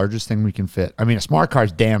the largest thing we can fit? I mean, a smart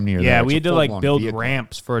car's damn near. Yeah, there. we It's had a to like full-blown build vehicle.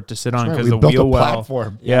 ramps for it to sit on That's right, because we the built a wheel well.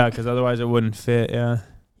 platform. Yeah, because otherwise it wouldn't fit. Yeah.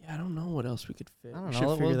 Yeah, I don't know what else we could fit. I don't We know. should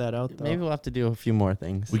figure We'll- that out, though. Maybe we'll have to do a few more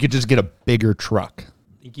things. We could just get a bigger truck.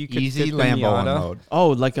 Think you could Easy fit the Lambo Miata? unload. Oh,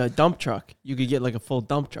 like a dump truck. You could get like a full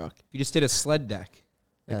dump truck. You just did a sled deck.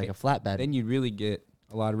 Yeah, like a flatbed. Then you'd really get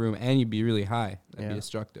a lot of room, and you'd be really high. That'd Yeah. be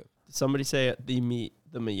destructive. Did somebody say the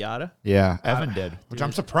Miata? Yeah, Evan did, which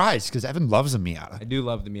I'm surprised because Evan loves a I Miata. do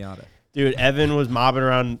love the Miata. Dude, Evan was mobbing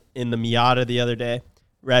around in the Miata the other day.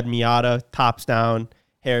 Red Miata, tops down,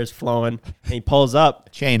 hair's flowing, and he pulls up,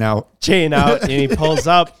 Chain out. chain out, and he pulls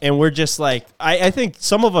up, and we're just like, I think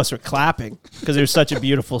some of us were clapping because it was such a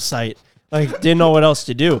beautiful sight. Like, didn't know what else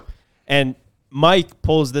to do. And Mike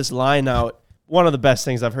pulls this line out. One of the best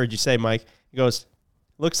things I've heard you say, Mike. He goes,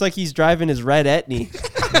 looks like he's driving his red Etney.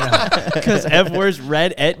 Because Ev wears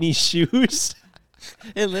red Etney shoes.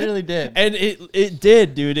 It literally did. And it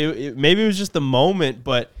did, dude. Maybe it was just the moment,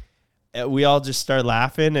 but we all just started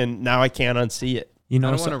laughing, and now I can't unsee it. You I know,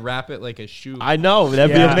 don't so, want to wrap it like a shoe. I know.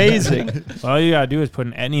 That'd Yeah. be amazing. all you gotta do is put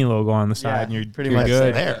an Etney logo on the side, Yeah, and you're pretty you're much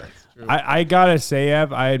good. There. I gotta say,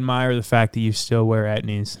 Ev, I admire the fact that you still wear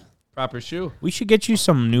Etnies. Proper shoe. We should get you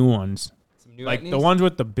some new ones, Some new like the Etnies? ones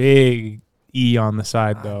with the big E on the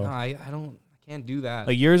side, No, though. I can't do that.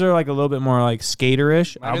 Like yours are like a little bit more like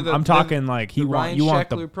skaterish. Mine are I'm talking like the Ryan you want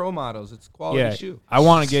Sheckler the Pro models. It's quality yeah. shoe. I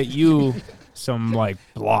want to get you some like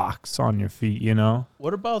blocks on your feet. You know,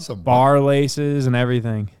 What about Some bar laces and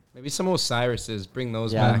everything. Maybe some Osiris's. Bring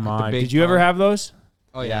those Yeah. back. Oh The my! big Did you ever tongue. have those?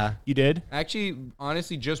 Oh yeah. You did? Actually,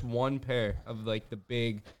 honestly, just one pair of like the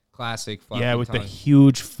big classic. Floppy Yeah, with the tongue.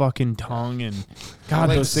 huge fucking tongue and God,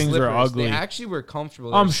 Like those things are slippers. ugly. They actually were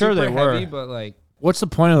comfortable. I'm They're sure they super were. heavy, but like What's the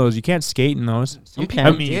point of those? You can't skate in those. you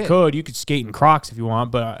I mean, you did. could. You could skate in Crocs if you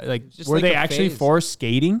want, but like, Just were like they a actually phase. for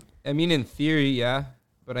skating? I mean, in theory, yeah,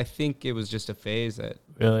 but I think it was just a phase that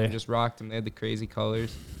Really? I just rocked them. They had the crazy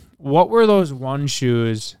colors. What were those one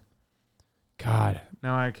shoes? God,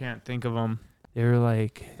 now I can't think of them. They were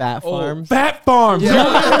like Fat Farms. Fat Farms.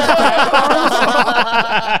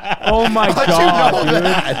 Oh my god, dude!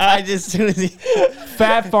 I just as soon as he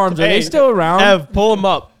Fat Farms. Are they Hey, still around? Ev, pull him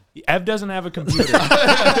up. Ev doesn't have a computer.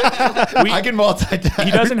 I can multitask.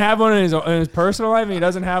 He doesn't have one in his personal life, and he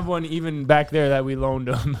doesn't have one even back there that we loaned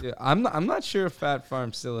him. Yeah, I'm not sure if Fat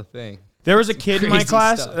Farm's still a thing. There was a kid in my crazy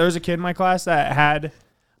class. stuff. There was a kid in my class that had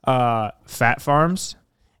Fat Farms,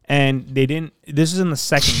 and they didn't. This is in the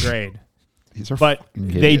second grade, These are but fucking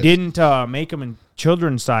they hideous. didn't make them in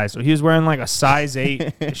children's size. So he was wearing like a size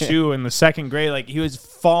 8 shoe in the second grade. Like he was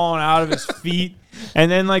falling out of his feet,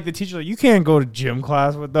 and then like the teacher like, you can't go to gym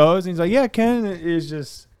class with those. And he's like, yeah, Ken. It's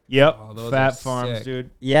just Yep, Oh, those Fat are Farms, sick. dude.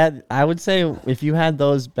 Yeah, I would say if you had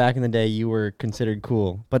those back in the day, you were considered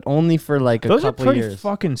cool, but only for like a Those are couple pretty years.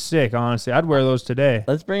 fucking sick, honestly. I'd wear those today.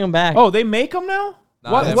 Let's bring them back. Oh, they make them now?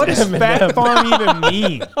 Nah, What does Fat Farm even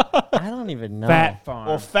mean? I don't even know. Fat Farm.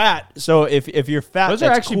 Well, fat. So if you're fat, Those are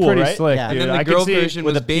that's actually cool, pretty right? slick, Yeah. dude. And then the I could girl see version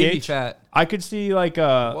with was a baby PH? fat. I could see like It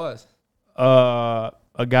was.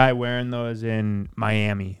 a guy wearing those in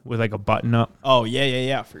Miami with like a button up. Oh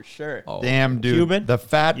yeah, for sure. Oh, Damn, dude. Cuban? The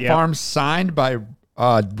Fat Yep. Farm signed by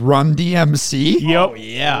Run DMC. Yep. Oh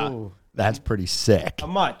yeah. Ooh. That's pretty sick. How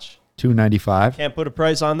much? $2.95. Can't put a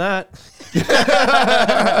price on that.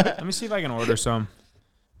 Let me see if I can order some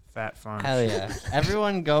Fat Farm. Hell yeah!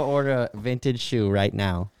 Everyone, go order a vintage shoe right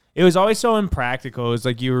now. It was always so impractical. It was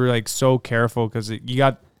like you were like so careful because you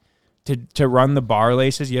got to run the bar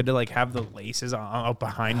laces. You had to like have the laces up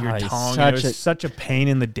behind your Oh, it's tongue. such It was a- such a pain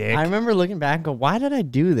in the dick. I remember looking back and go, why did I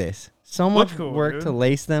do this? So much cool, work dude. to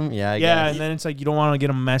lace them. Yeah, I yeah, guess. and then it's like you don't want to get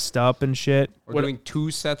them messed up and shit. Or doing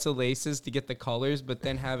 2 sets of laces to get the colors, but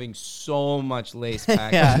then having so much lace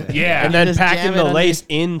packed. Yeah. in it. Yeah, And then just packing jam it the underneath. lace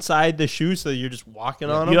inside the shoe so you're just walking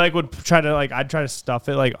on them. you like would try to like I'd try to stuff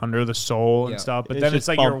it like under the sole and Yeah. stuff, but It's then just it's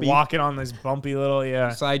like bumpy. you're walking on this bumpy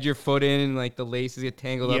little Slide your foot in and like the laces get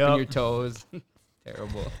tangled up Yup. in your toes.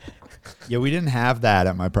 Terrible. Yeah, we didn't have that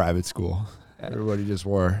at my private school. Everybody just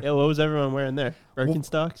wore. Yeah, what was everyone wearing there?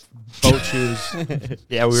 Birkenstocks? boat shoes.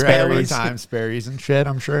 Yeah, we were at every Scaries. time Sperry's and shit,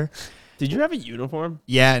 I'm sure. Did you have a uniform?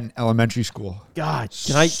 Yeah, in elementary school. God,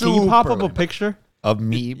 can you pop up Super a picture? Of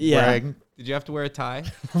me Yeah. wearing. Did you have to wear a tie?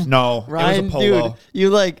 No, Ryan, it was a polo. dude, you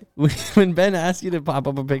like when Ben asked you to pop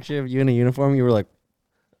up a picture of you in a uniform, you were like,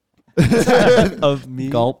 Of me?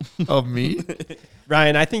 gulp. Of me.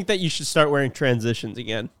 Ryan, I think that you should start wearing transitions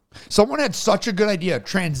again. Someone had such a good idea.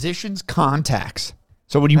 Transitions contacts.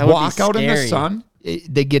 So when you That would be walk out in the scary. sun,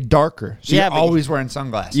 they get darker. So Yeah, you're but always wearing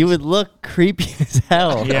sunglasses. You would look creepy as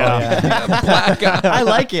hell. Yeah. Black eye. I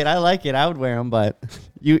like it. I would wear them, but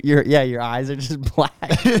your eyes are just black.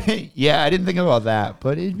 Yeah, I didn't think about that,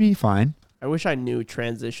 but it'd be fine. I wish I knew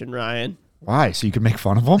transition, Ryan. Why? So you could make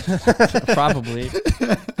fun of them? Probably.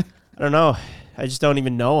 I don't know. I just don't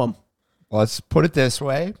even know them. Let's put it this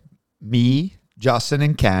way. Me, Justin,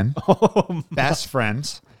 and Ken, best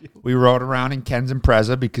friends. We rode around in Ken's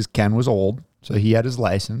Impreza because Ken was old, so he had his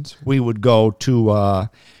license. We would go to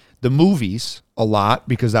the movies a lot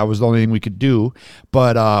because that was the only thing we could do.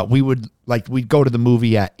 But we'd go to the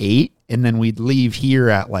movie at 8, and then we'd leave here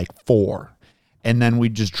at like 4. And then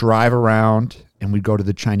we'd just drive around, and we'd go to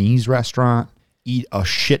the Chinese restaurant, eat a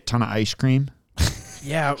shit ton of ice cream.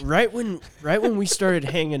 Yeah, right when we started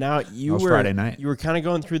hanging out, you That was were Friday night. You were kind of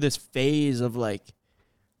going through this phase of like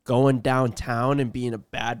going downtown and being a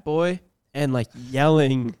bad boy and like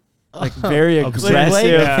yelling like very aggressive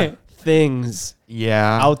Yeah. things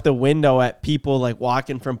Yeah. out the window at people like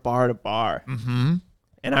walking from bar to bar. Mm-hmm.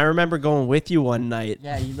 And I remember going with you one night.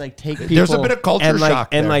 Yeah, you like take people. There's a bit of culture And like shock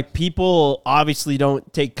and there. like people obviously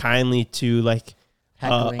don't take kindly to like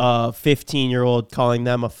Heckling. a 15-year-old calling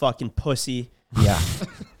them a fucking pussy. Yeah.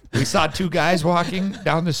 We saw 2 guys walking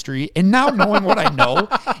down the street, and now knowing what I know,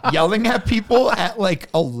 yelling at people at like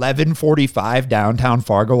 11:45 downtown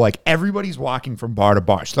Fargo, like everybody's walking from bar to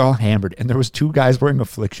bar. So they're all hammered, and there was 2 guys wearing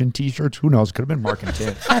Affliction t-shirts. Who knows? Could have been Mark and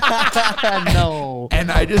Tim. No.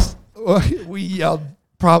 And we yelled,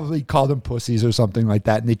 probably called them pussies or something like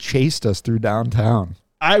that, and they chased us through downtown.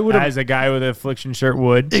 I would have As a guy with an Affliction shirt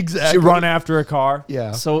would. Exactly. Run after a car.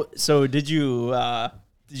 Yeah. So did you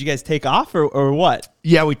guys take off or what?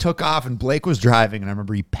 Yeah, we took off, and Blake was driving, and I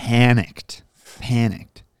remember he panicked.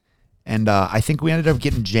 And I think we ended up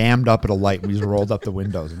getting jammed up at a light. We just rolled up the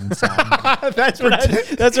windows and inside. That's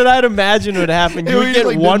what I'd imagine would happen. You Yeah, would we get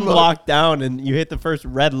like one didn't look. block down and you hit the first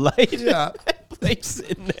red light. Yeah. Blake's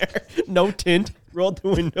in there, no tint, rolled the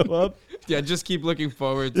window up. Yeah, just keep looking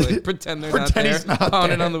forward. To, like, pretend they're Pretend not he's there. not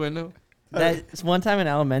Pounding there. on the window. That's one time in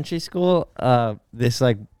elementary school, this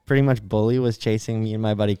like pretty much bully was chasing me and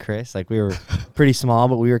my buddy Chris. Like we were pretty small,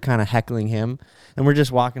 but we were kind of heckling him. And we're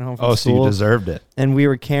just walking home from Oh, so you school. deserved it. And we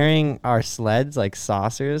were carrying our sleds like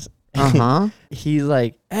saucers. Uh-huh. He's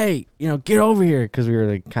like, hey, get over here. Cause we were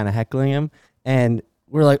like kind of heckling him. And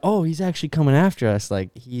we're like, oh, he's actually coming after us. Like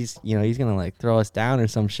he's going to like throw us down or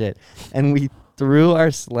some shit. And we threw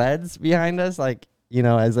our sleds behind us, like,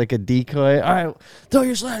 as like a decoy. All right, throw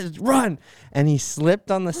your sleds, run. And he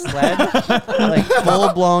slipped on the sled, like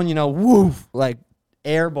full blown, woof, like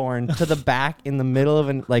airborne to the back in the middle of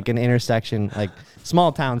an intersection, like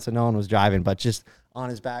small town, so no one was driving, but just on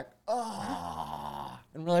his back. Oh,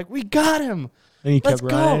 and we're like, we got him. And he Let's kept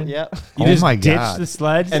go. riding. Yep. You Oh just my ditched God. the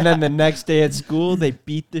sled. And then the next day at school, they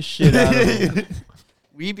beat the shit out of him.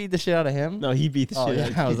 We beat the shit out of him. No, he beat the Oh, shit yeah.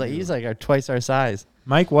 out of I was like, he's like twice our size.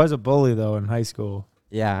 Mike was a bully though in high school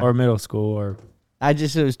Yeah. or middle school, or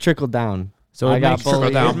It was trickled down. so I it got makes,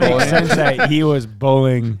 bullied. it makes sense that he was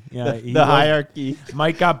bullying. Yeah, he the was- hierarchy.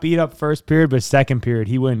 Mike got beat up first period, but second period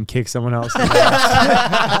he wouldn't kick someone else.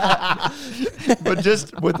 But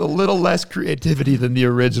just with a little less creativity than the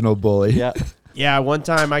original bully. Yeah. Yeah, one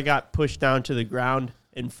time I got pushed down to the ground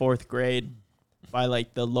in 4th grade by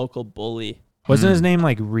like the local bully, Wasn't his name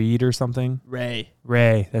like Reed or something? Ray.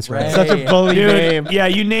 Ray. That's right. Ray. Such a bully Dude, name. yeah,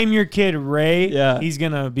 you name your kid Ray, Yeah. he's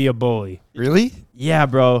gonna be a bully. Really? Yeah,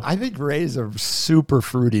 bro. I think Ray's a super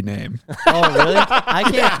fruity name. Oh, really?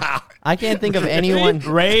 I can't think of anyone.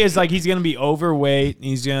 Ray is like he's gonna be overweight.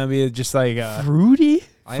 He's gonna be just like Fruity?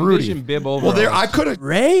 I Fruity. envision bib over. Well, there I could have.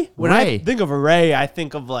 Ray? When Ray. I think of a Ray, I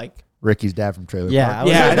think of like Ricky's dad from Trailer Yeah, Park. I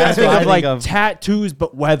was yeah, like, I that's think what I of like think of. tattoos,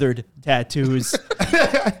 but weathered tattoos.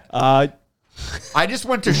 I just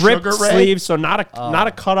went to Ripped Sugar Ray. sleeves, so not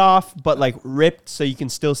a cut off, but like ripped, so you can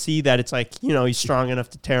still see that it's like he's strong enough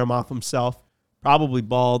to tear them off himself. Probably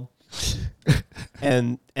bald,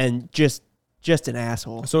 and just an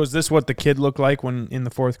asshole. So is this what the kid looked like when in the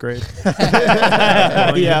 4th grade?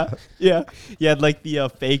 Yeah. He had like the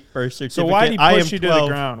fake birth certificate. So why did he I am push you to 12. the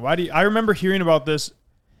ground? Why do you, I remember hearing about this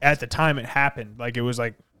at the time it happened. Like it was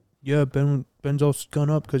like, yeah, Ben's all gun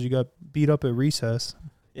up because you got beat up at recess.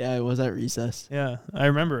 Yeah, it was at recess. Yeah, I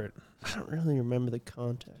remember it. I don't really remember the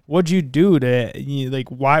context. What'd you do like?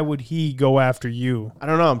 Why would he go after you? I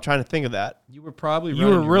don't know. I'm trying to think of that. You were probably You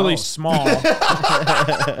were running your really mouth. small.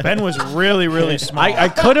 Ben was really, really small. I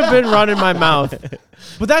could have been running my mouth,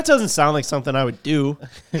 but that doesn't sound like something I would do.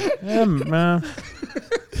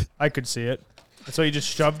 I could see it. So he just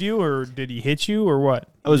shoved you, or did he hit you, or what?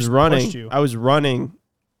 I was Just running. pushed you. I was running,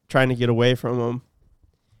 trying to get away from him,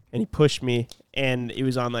 and he pushed me, and it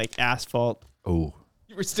was on like asphalt. Oh.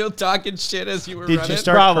 You were still talking shit as you were Did running. you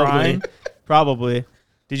start crying? Probably.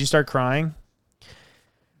 Did you start crying?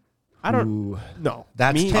 I don't. Ooh. No,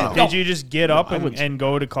 That's me. tough. Did you just get up I wouldn't- and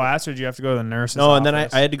go to class, or did you have to go to the nurse's No, and then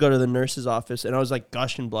office? I had to go to the nurse's office, and I was like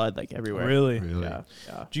gushing blood like everywhere. Really? Really? Yeah.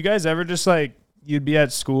 Yeah. Do you guys ever just like you'd be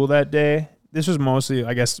at school that day? This was mostly,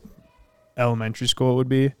 I guess, elementary school it would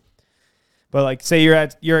be. But like, say you're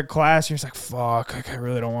at class, you're just like, fuck, like, I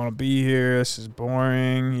really don't want to be here. This is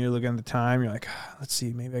boring. You're looking at the time. You're like, let's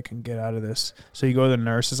see, maybe I can get out of this. So you go to the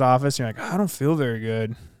nurse's office. And you're like, I don't feel very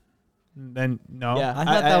good. And then no, Yeah, I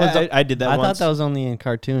thought that was. I did that. I once. thought that was only in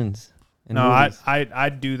cartoons. And no, movies.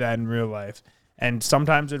 I'd do that in real life. And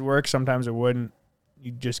sometimes it'd work, sometimes it wouldn't.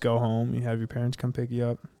 You just go home. You have your parents come pick you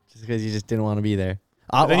up. just because you just didn't want to be there.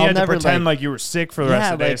 Then you had to never, pretend like you were sick for the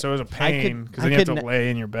rest of the day, like, so it was a I could- pain because I then you have could to lay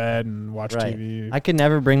in your bed and watch Right. TV. I could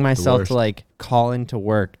never bring myself worst. to like call into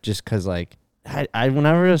work just because like I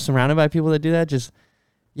whenever I was surrounded by people that do that, just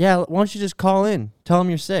why don't you just call in, tell them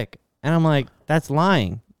you're sick, and I'm like, that's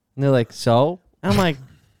lying, and they're like, so, and I'm like,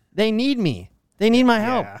 they need me, they need my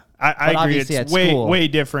help. Yeah, But I agree. obviously It's at way school- way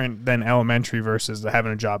different than elementary versus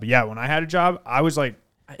having a job. Yeah, when I had a job, I was like,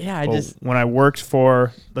 Yeah, I just when I worked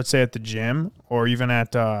for, let's say at the gym or even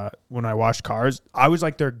at when I washed cars, I was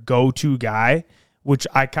like their go-to guy, which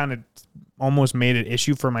I kind of almost made an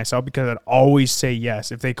issue for myself because I'd always say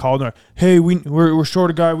yes. If they called and hey, we're short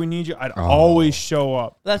a guy, we need you, I'd always show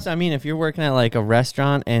up. that's I mean, if you're working at like a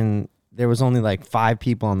restaurant and there was only like 5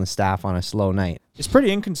 people on the staff on a slow night. It's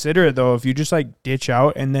pretty inconsiderate though if you just like ditch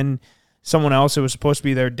out and then someone else, it was supposed to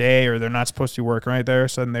be their day or they're not supposed to be working right there,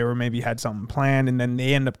 so then they were maybe had something planned and then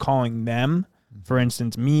they end up calling them. For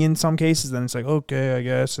instance, me in some cases, then it's like, okay, I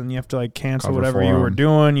guess, and you have to like cancel Cover whatever for you were 'em.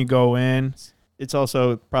 doing. You go in. It's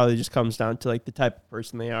also probably just comes down to like the type of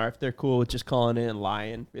person they are. If they're cool with just calling in and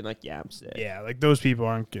lying, being like, "Yeah, I'm sick," Yeah, like those people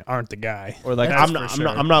aren't the guy. or like, That's "I'm for not, sure.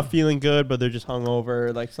 I'm not feeling good," but they're just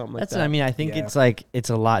hungover, like something like That's that. what I mean. I think Yeah. it's like it's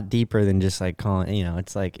a lot deeper than just like calling. You know,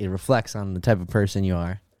 it's like it reflects on the type of person you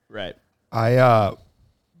are. Right. I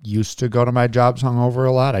used to go to my jobs hungover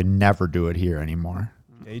a lot. I never do it here anymore.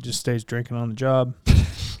 Yeah, he just stays drinking on the job.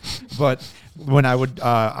 But when I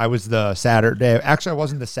was the Saturday. Actually, I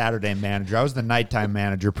wasn't the Saturday manager. I was the nighttime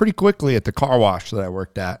manager. Pretty quickly at the car wash that I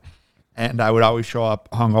worked at, and I would always show up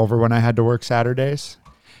hungover when I had to work Saturdays.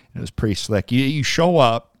 It was pretty slick. You show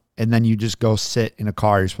up and then you just go sit in a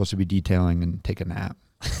car you're supposed to be detailing and take a nap.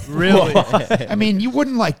 Really? I mean, you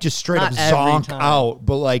wouldn't like just straight Not up every zonk time. out,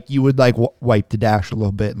 but like you would like wipe the dash a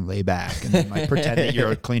little bit and lay back and then like pretend that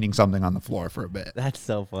you're cleaning something on the floor for a bit. That's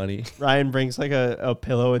so funny. Ryan brings like a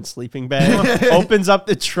pillow and sleeping bag, opens up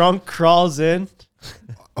the trunk, crawls in.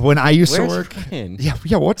 When I used to Where's work, Ryan?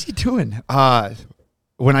 yeah, what's he doing?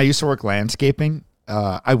 When I used to work landscaping,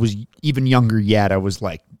 I was even younger yet. I was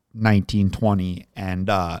like 19, 20, and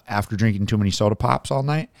after drinking too many soda pops all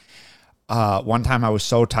night, one time I was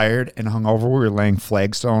so tired and hungover, we were laying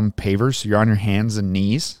flagstone pavers, so you're on your hands and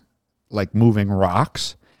knees, like moving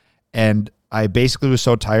rocks, and I basically was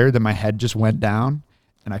so tired that my head just went down,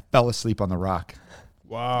 and I fell asleep on the rock.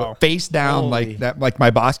 Wow. Face down like that. Like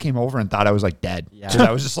my boss came over and thought I was like dead. Yeah. 'Cause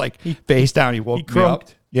I was just like face down. He woke me up.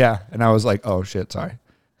 croaked. Yeah. And I was like, oh shit, sorry.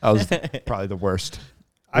 That was probably the worst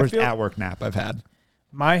I feel- at work nap I've had.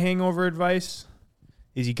 My hangover advice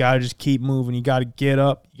is you got to just keep moving. You got to get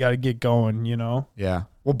up. You got to get going, you know? Yeah.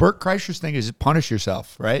 Well, Bert Kreischer's thing is punish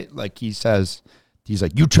yourself, right? Like he says, he's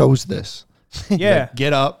like, you chose this. Yeah. Like,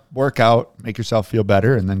 get up, work out, make yourself feel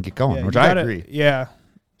better, and then get going, Yeah, which you I gotta- agree. Yeah.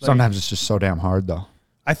 Sometimes it's just so damn hard, though.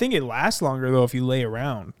 I think it lasts longer, though, if you lay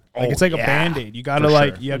around. Like, Oh, it's like a yeah. Band-Aid. You got to, For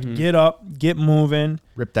like, sure. you have to get up, get moving,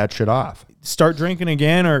 Rip that shit off. start drinking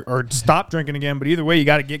again or stop drinking again. But either way, you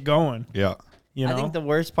got to get going, Yeah. you know? I think the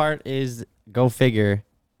worst part is, go figure,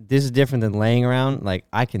 this is different than laying around. Like,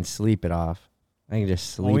 I can sleep it off. I can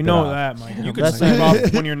just sleep Well, we it know off. that, Mike. You could That's sleep like-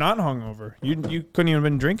 off when you're not hungover. You couldn't even have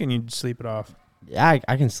been drinking. You'd sleep it off. Yeah,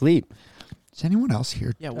 I can sleep. Is anyone else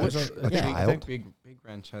here? Yeah, as what- a yeah. child? Big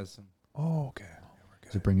Wrench has some. Oh, okay.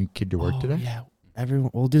 Does it bring a kid to work today? Yeah,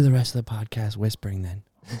 everyone. We'll do the rest of the podcast whispering then.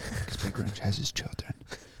 Because Big Wrench has his children.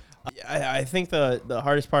 I think the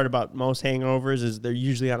hardest part about most hangovers is they're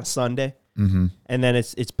usually on a Sunday, Mm-hmm. and then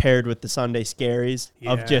it's paired with the Sunday scaries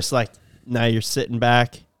Yeah. of just like now you're sitting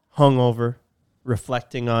back, hungover,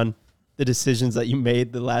 reflecting on the decisions that you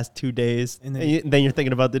made the last 2 days, And and then- then you're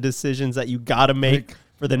thinking about the decisions that you gotta make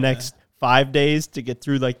for the next 5 days to get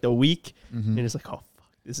through like the week, and it's like, oh fuck,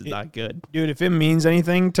 this is not good. Dude, if it means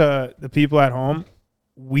anything to the people at home,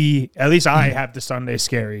 at least I have the Sunday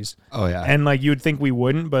scaries. Oh, yeah. And, like, you would think we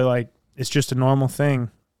wouldn't, but, like, it's just a normal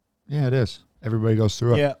thing. Yeah, it is. Everybody goes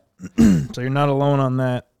through it. Yeah. So you're not alone on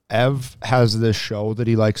that. Ev has this show that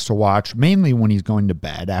he likes to watch, mainly when he's going to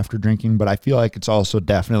bed after drinking, but I feel like it's also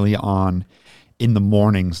definitely on in the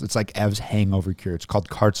mornings. It's like Ev's hangover cure. It's called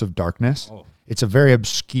Carts of Darkness. Oh. It's a very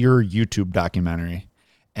obscure YouTube documentary.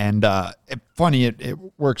 And funny, it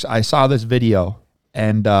works. I saw this video,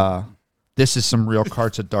 and this is some real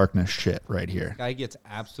Carts of Darkness shit right here. Guy gets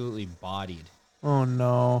absolutely bodied. Oh,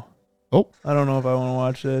 no. Oh, I don't know if I want to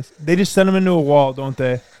watch this. They just send him into a wall, don't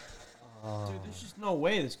they? Dude, there's just no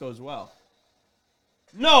way this goes well.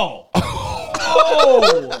 No.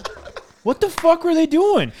 Oh. What the fuck were they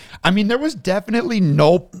doing? I mean, there was definitely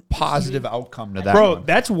no positive outcome to that. Bro, one.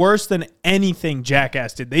 that's worse than anything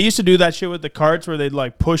Jackass did. They used to do that shit with the carts where they'd,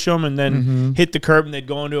 like, push them and then hit the curb and they'd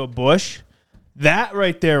go into a bush. That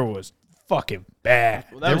right there was fucking bad.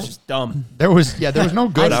 Well, that was just dumb. There was no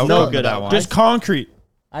good outcome no to good that outcome. one. Just concrete.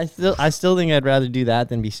 I still think I'd rather do that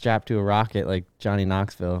than be strapped to a rocket like Johnny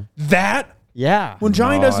Knoxville. That? Yeah. When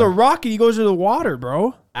Johnny No, does the rocket, he goes to the water,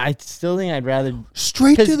 bro. I still think I'd rather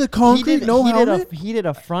Straight to the concrete, no helmet? He did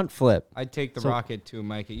a front flip. I'd take the rocket too,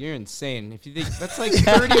 Micah. You're insane. If you think that's like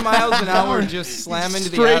 30 miles an hour, just slam into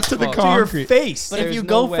the Straight to the asphalt. To your concrete. face. But if There's you no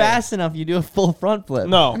go way. fast enough, you do a full front flip.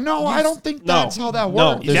 No. No, I don't think that's how that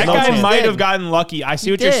No, works. there's That no guy chance. might have gotten lucky. I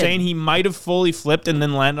see what you're did. saying. He might have fully flipped and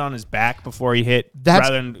then landed on his back before he hit That's-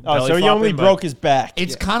 rather than Oh, belly so he only flopping, but- broke his back.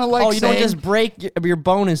 It's kind of like Oh, you saying, don't just break your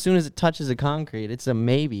bone as soon as it touches the concrete. It's a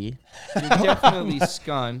maybe. You're definitely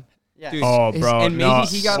scun. Dude, Oh, bro, and maybe no,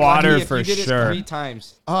 he got water lucky if for you did sure. it 3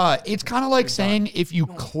 times. it's kind of like saying if you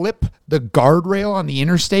clip the guardrail on the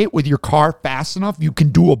interstate with your car fast enough, you can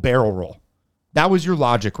do a barrel roll. That was your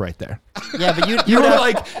logic right there. Yeah, but You were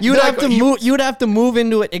like, you'd have to you- move. You'd have to move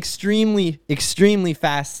into it extremely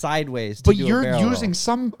fast sideways. To But do a you're barrel using roll.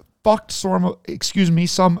 some fucked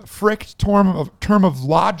some fricked term of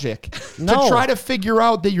logic to No. try to figure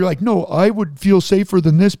out that you're like, no, I would feel safer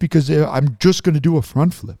than this because I'm just going to do a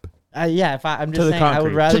front flip. Yeah, if I'm To just the saying, I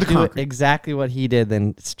would concrete. rather To the do it concrete. exactly what he did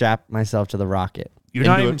than strap myself to the rocket. You're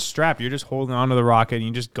not Into even it. strapped. You're just holding onto the rocket and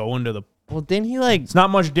you just go into the... Well, didn't he like It's not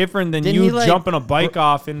much different than Didn't you he, like, jumping a bike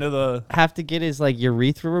off into the... have to get his like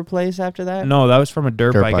urethra replaced after that? No, that was from a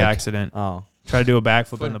dirt bike bike. accident. Oh, Try to do a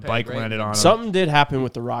backflip Foot and the peg, bike right? landed on him. Something did happen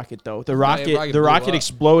with the rocket, though. The rocket, rocket the blew rocket up.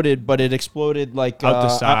 exploded, but it exploded like Out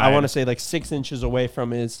the I side. want to say like 6 inches away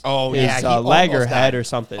from his Oh, yeah, his he leg or almost head died. or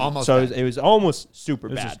something. Almost so died. it was almost super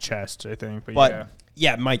It was his bad. chest, I think. But, But yeah.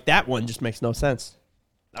 yeah, Mike, that one just makes no sense.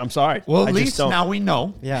 I'm sorry. Well, I at just least don't. now we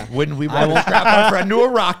know. Yeah. When we want to strap our friend to a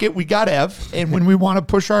rocket, we got Ev. And when we want to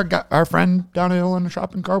push our friend down a hill in a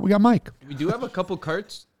shopping cart, we got Mike. We do have a couple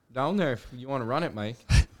carts down there if you want to run it, Mike.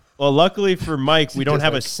 Well, luckily for Mike, we don't Just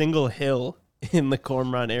have a like- single hill in the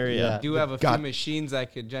Cormorant area. We do have a God. few machines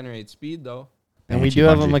that could generate speed, though. and we Banshee do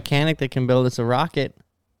have a bungee. mechanic that can build us a rocket.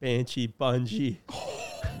 Banshee, bungee.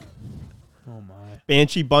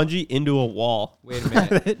 Banshee bungee into a wall. Wait a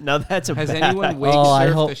minute. Now that's a Has bad anyone wake I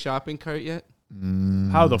surfed hope- the shopping cart yet?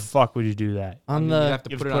 How the fuck would you do that? On You the have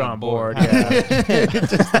to You put have it to on board. Yeah.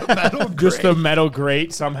 Just the metal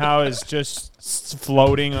grate somehow is just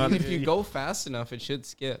floating on. If you go fast enough, it should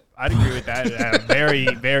skip. I'd agree with that at a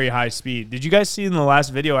very, very high speed. Did you guys see in the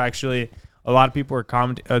last video, actually, a lot of people were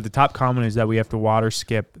commenting, the top comment is that we have to water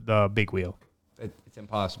skip the big wheel. It's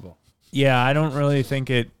impossible. Yeah, I don't really think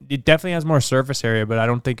it definitely has more surface area, but I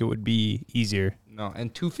don't think it would be easier. No,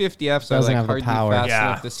 and 250Fs are Doesn't like have the hardly power. fast Yeah.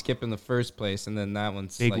 enough to skip in the first place, and then that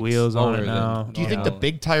one's Big like wheels on slower it now. than Do you think the normal.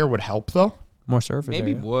 big tire would help though? More surface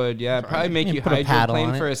Maybe area. would, yeah. It'd probably make You you put a paddle on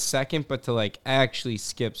hydroplane it. for a second, but to like actually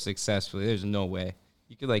skip successfully, there's no way.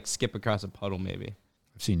 You could like skip across a puddle maybe.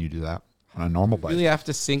 I've seen you do that on a normal bike. Really have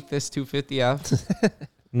to sink this 250F?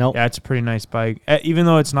 Nope. Yeah, it's a pretty nice bike. Even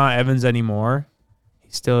though it's not Evans anymore,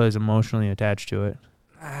 he still is emotionally attached to it.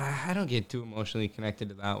 I don't get too emotionally connected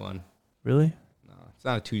to that one. Really? No, it's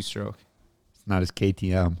not a two-stroke. It's not his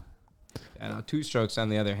KTM. Yeah, no, two-strokes on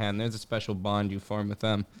the other hand, there's a special bond you form with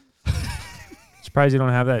them. Surprised you don't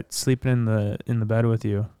have that sleeping in the bed with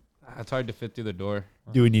you. It's hard to fit through the door.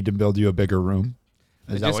 Do we need to build you a bigger room?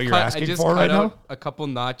 Is that what you're asking for right now? A couple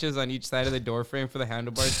notches on each side of the door frame for the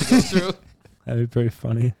handlebars to go through. That'd be pretty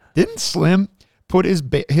funny. Didn't Slim put his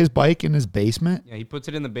bike in his basement? Yeah, he puts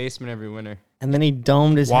it in the basement every winter. And then he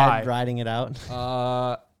domed his Why? head riding it out.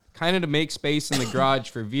 Kind of to make space in the garage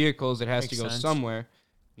for vehicles. It has Makes to go sense. somewhere.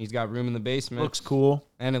 He's got room in the basement. Looks cool.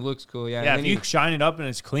 And it looks cool, yeah. Yeah, and, if then you shine it up and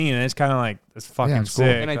it's clean, and it's kind of like, it's fucking it's cool.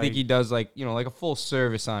 sick. and I think Like, he does like a full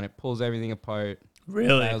service on it. Pulls everything apart.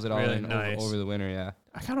 really, Dials it all really in nice. over the winter, yeah.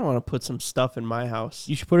 I kind of want to put some stuff in my house.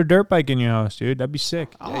 You should put a dirt bike in your house, dude. That'd be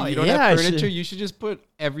sick. Yeah, you don't yeah, I have should- furniture. You should just put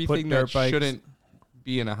everything that dirt bikes. shouldn't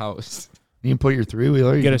be in a house. You can put your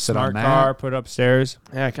three-wheeler. You Get can a sit on smart that. car, put it upstairs.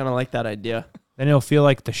 Yeah, I kind of like that idea. Then it'll feel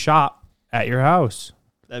like the shop at your house.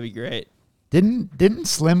 That'd be great. Didn't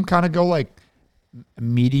Slim kind of go like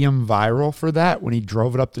medium viral for that when he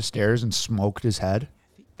drove it up the stairs and smoked his head?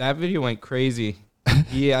 That video went crazy.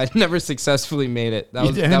 Yeah, I never successfully made it. That You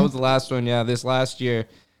was didn't? that was the last one. Yeah, this last year,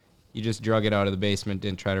 he just drug it out of the basement,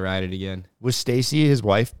 didn't try to ride it again. Was Stacy, his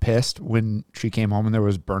wife, pissed when she came home and there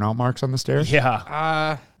was burnout marks on the stairs?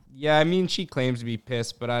 Yeah. Yeah. I mean, she claims to be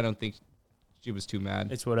pissed, but I don't think she was too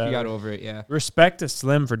mad. It's whatever. She got over it. Yeah. Respect to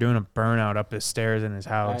Slim for doing a burnout up his stairs in his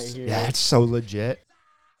house. Yeah, it's so legit.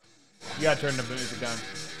 You gotta turn the music down.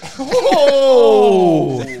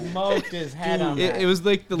 Oh! Smoked his head on It was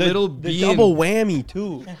like the little The bean. double whammy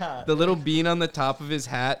too. The little bean on the top of his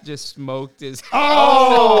hat just smoked his.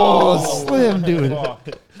 Oh, Slim, dude.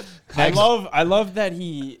 I love that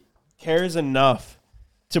he cares enough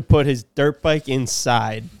to put his dirt bike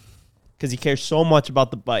inside because he cares so much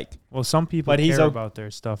about the bike. Well, some people But he's care o- about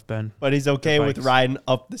their stuff, Ben. But he's okay with bikes. riding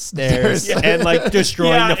up the stairs and like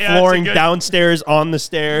destroying Yeah, the yeah, that's a flooring good- downstairs, on the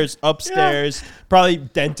stairs, upstairs. Probably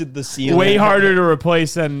dented the ceiling. Way harder to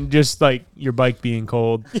replace than just like your bike being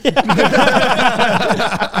cold.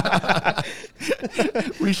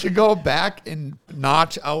 We should go back and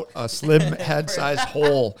notch out a Slim head-sized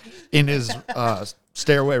hole in his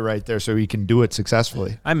stairway right there so he can do it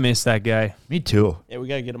successfully. I miss that guy. Me too. Yeah, we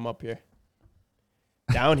gotta get him up here.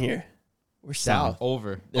 Down here. We're south.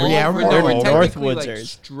 Over. Yeah, Over. we're They were over. technically Northwoods like are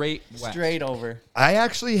straight west. Straight over. I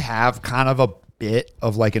actually have kind of a bit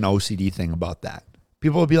of like an OCD thing about that.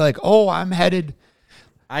 People will be like, "Oh, I'm headed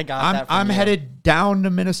I'm headed down to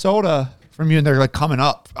Minnesota from you," and they're like coming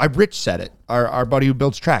up. Rich said it. Our buddy who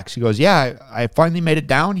builds tracks. He goes, "Yeah, I finally made it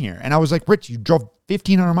down here." And I was like, "Rich, you drove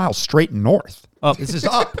 1,500 miles straight north. Up. This is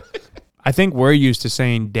up." I think we're used to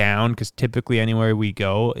saying down because typically anywhere we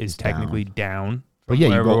go is technically down. But yeah,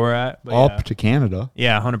 you wherever go we're at. But up to Canada.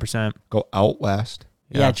 yeah, 100%. Go out west.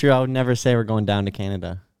 Yeah, true. I would never say we're going down to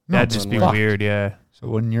Canada. No, That'd just be fuck. weird. Yeah. So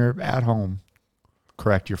when you're at home,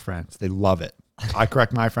 correct your friends. They love it. I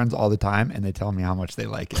correct my friends all the time, and they tell me how much they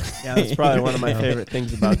like it. Yeah, that's probably one of my favorite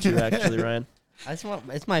things about you, actually, Ryan.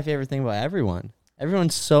 It's my favorite thing about everyone.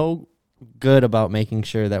 Everyone's so good about making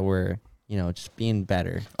sure that we're, just being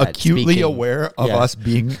better. at Acutely speaking. aware of Yeah. us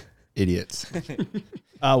being idiots.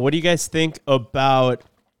 What do you guys think about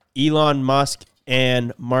Elon Musk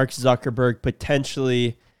and Mark Zuckerberg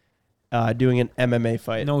potentially doing an MMA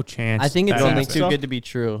fight? No chance. I think it's that only happens. too good to be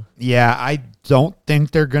true. Yeah, I don't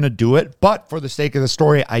think they're going to do it. But for the sake of the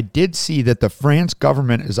story, I did see that the France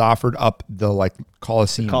government has offered up the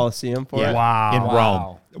Coliseum. Coliseum for it? Wow. In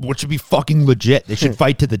Rome, which would be fucking legit. They should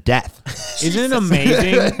fight to the death. Isn't it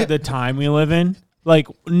amazing the time we live in? Like,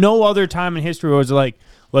 no other time in history was like,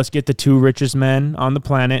 let's get the two richest men on the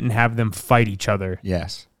planet and have them fight each other.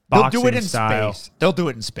 Yes. They'll boxing do it in style. space. They'll do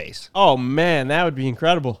it in space. Oh man, that would be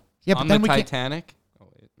incredible. Yeah, but On then the we can't. Titanic.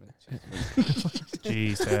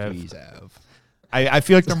 Jeez, Ev. Jeez, Ev. I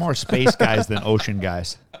feel like they're more space guys than ocean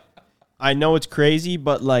guys. I know it's crazy,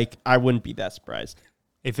 but like I wouldn't be that surprised.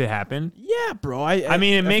 If it happened. Yeah, bro. I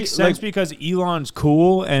mean, it makes feel sense because Elon's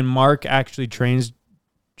cool and Mark actually trains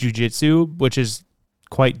jujitsu, which is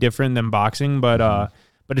quite different than boxing, but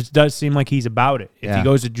it does seem like he's about it. If he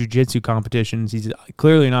goes to jujitsu competitions, he's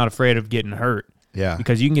clearly not afraid of getting hurt. Yeah.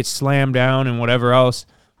 Because you can get slammed down and whatever else.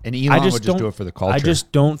 And Elon would just do it for the culture. I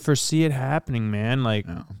just don't foresee it happening, man. Like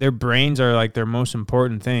their brains are like their most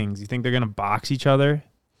important things. You think they're gonna box each other?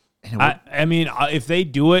 I mean, if they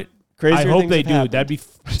do it, I hope they do. That'd be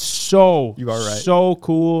so You are right. so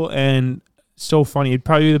cool and so funny. It'd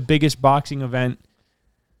probably be the biggest boxing event,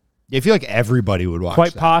 I feel like everybody would watch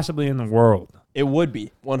quite that. possibly in the world, it would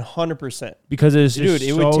be 100%. because it's just Dude,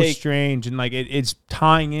 it so would take- strange and like it's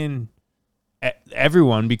tying in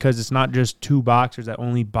everyone, because it's not just two boxers that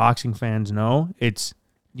only boxing fans know. It's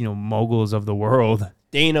moguls of the world.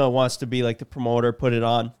 Dana wants to be like the promoter, put it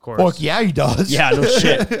on. Of course. Fuck yeah, he does. Yeah, no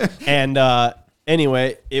shit. And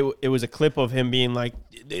anyway, it was a clip of him being like,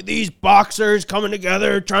 these boxers coming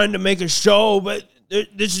together trying to make a show, but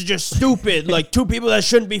this is just stupid. Like, two people that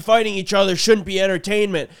shouldn't be fighting each other shouldn't be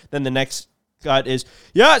entertainment. Then the next cut is,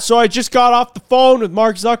 so I just got off the phone with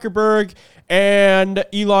Mark Zuckerberg and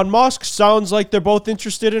Elon Musk. Sounds like they're both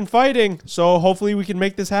interested in fighting. So hopefully we can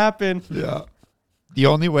make this happen. Yeah. The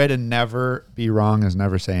only way to never be wrong is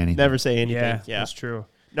never say anything. Never say anything. Yeah, Yeah. that's true.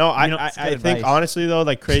 No, I it's good think advice. honestly though,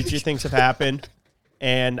 like crazier things have happened,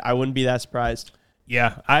 and I wouldn't be that surprised.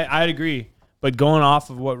 Yeah, I'd agree. But going off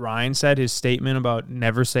of what Ryan said, his statement about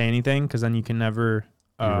never say anything, because then you can never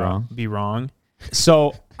be wrong.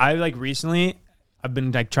 So I recently, I've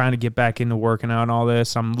been trying to get back into working out and all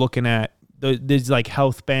this. I'm looking at these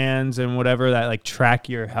health bands and whatever that track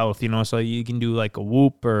your health, so you can do a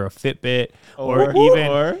Whoop or a Fitbit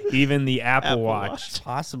or even the Apple Watch.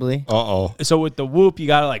 Possibly. Uh-oh. So with the Whoop, you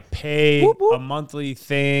gotta pay a monthly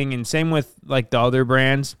thing, and same with the other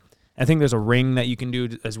brands. I think there's a ring that you can do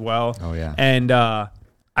as well. Oh, yeah. And I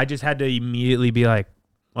just had to immediately be like,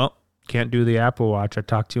 well, can't do the Apple Watch. I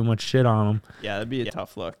talked too much shit on them. Yeah, that'd be a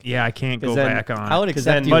tough look. Yeah, I can't go 'Cause then back on. I would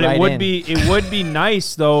accept you But right it would in. be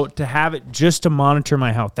nice though to have it just to monitor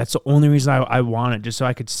my health. That's the only reason I want it, just so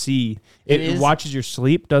I could see. It is- watches your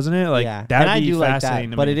sleep, doesn't it? Yeah, that'd and I be do like fascinating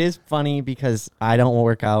that. to But me. it is funny because I don't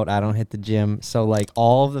work out, I don't hit the gym, so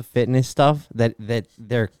all of the fitness stuff that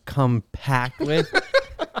they're compact with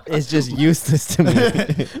is just useless to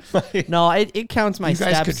me. No, it counts my You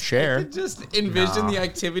guys steps. could share. Just envision the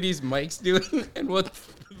activities Mike's doing and what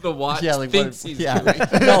the watch Yeah, like thinks what- he's yeah. doing.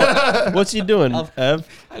 No, what's he doing, Ev?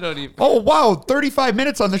 I don't even. Oh, wow. 35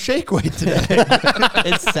 minutes on the shake weight today.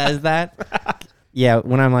 It says that. Yeah,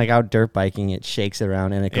 when I'm out dirt biking, it shakes it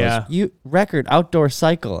around and it goes, Yeah. you record outdoor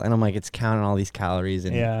cycle. And I'm it's counting all these calories.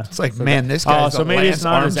 And Yeah. It's like, man, this guy's so maybe it's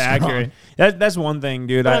not as Armstrong. accurate. That's one thing,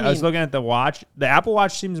 dude. But I was mean- looking at the watch. The Apple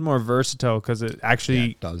Watch seems more versatile because it actually Yeah,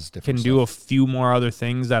 it does can different do a stuff. few more other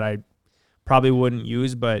things that I probably wouldn't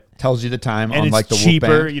use. But Tells you the time and on it's the Whoop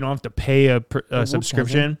cheaper. band. You don't have to pay a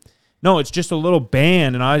subscription. No, it's just a little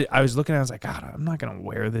band. And I was looking at it, I was like, God, I'm not going to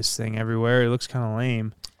wear this thing everywhere. It looks kind of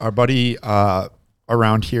lame. Our buddy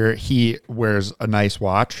around here, he wears a nice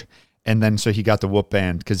watch. And then so he got the Whoop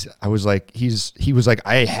band because I was like, he was like,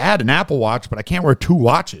 I had an Apple Watch, but I can't wear two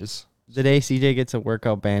watches. the day CJ gets a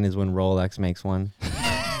workout band is when Rolex makes one.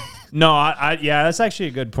 No, yeah, that's actually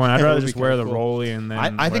a good point. I'd That rather would be just wear the kinda cool. Rolly and then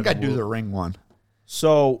I think wear I'd do Whoop. the ring one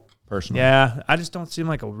So personally. Yeah, I just don't seem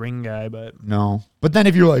like a ring guy, but No. But then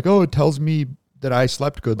if you're like, oh, it tells me that I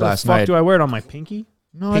slept good what last the fuck night. do I wear it on my pinky?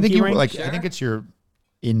 No, I think pinky you ring? I Sure. think it's your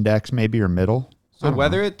index, maybe, or middle. I So don't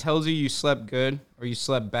whether know. it tells you slept good or you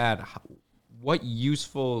slept bad, what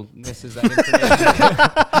usefulness is that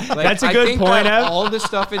information? That's a I good think point, that Ev. all the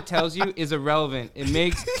stuff it tells you is irrelevant. It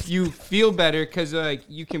makes you feel better because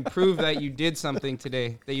you can prove that you did something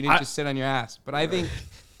today, that you didn't just sit on your ass. But I think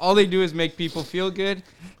all they do is make people feel good.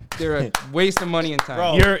 They're a waste of money and time.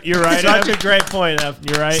 Bro, You're right. such Ev. a great point, Ev.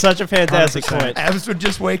 You're right. Such a fantastic 100%. point. Evans would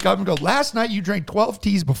just wake up and go, last night you drank 12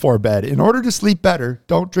 teas before bed. In order to sleep better,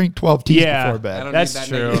 don't drink 12 teas Yeah. before I bed. don't That's need that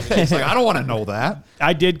true. negative. It's like, I don't want to know that.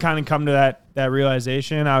 I did kind of come to that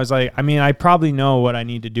realization. I was like, I mean, I probably know what I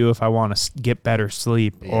need to do if I want to get better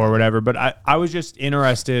sleep or whatever. But I was just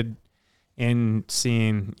interested in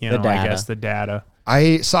seeing, I data. guess the data.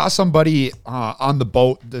 I saw somebody on the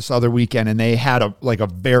boat this other weekend, and they had a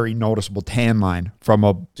very noticeable tan line from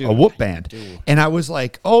a whoop band. And I was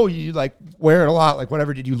like, oh, you like wear it a lot, like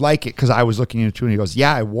whatever. Did you like it? Because I was looking into it, and he goes,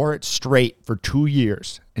 yeah, I wore it straight for 2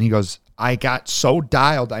 years. And he goes, I got so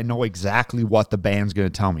dialed, I know exactly what the band's going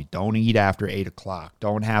to tell me. Don't eat after 8 o'clock.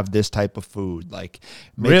 Don't have this type of food. Like,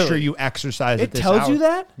 make sure you exercise at this hour. It tells you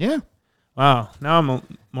that? Yeah. Wow. Now I'm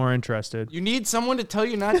more interested. You need someone to tell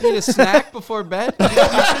you not to eat a snack before bed? You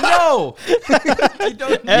should know.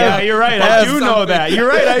 Yeah, you're right. I do know that. You're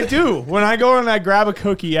right. I do. When I go and I grab a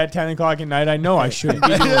cookie at 10 o'clock at night, I know I shouldn't be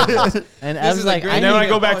doing this. And I was like, And then when I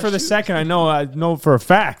go back for the second, I know for a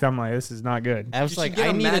fact. I'm like, this is not good. I was You should like, get I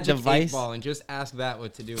a need a magic device. 8-ball and just ask that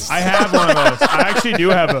what to do. I have one of those. I actually do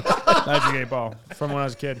have a Magic 8-Ball from when I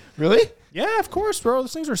was a kid. Really? Yeah, of course, bro.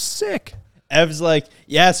 Those things are sick. Ev's like,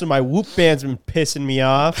 yeah, so my whoop band's been pissing me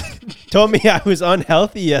off. Told me I was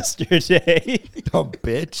unhealthy yesterday. Dumb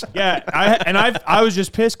bitch. Yeah, I was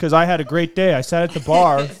just pissed because I had a great day. I sat at the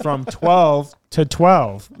bar from 12 to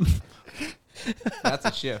 12. That's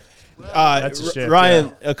a shift. That's a shift,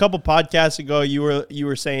 Ryan, a couple podcasts ago, you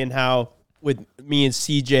were saying how with me and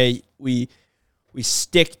CJ, we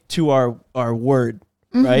stick to our word,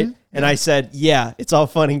 right? And I said, yeah, it's all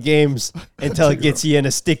fun and games until it gets you in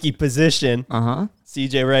a sticky position.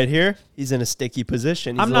 CJ right here, he's in a sticky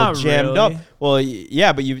position. He's I'm a little not jammed really. up. Well,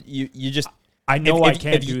 yeah, but you just... I know I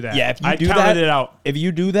can't do that. Yeah, if you I do counted that, it out. If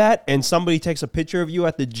you do that and somebody takes a picture of you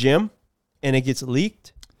at the gym and it gets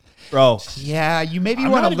leaked, bro... Yeah, you maybe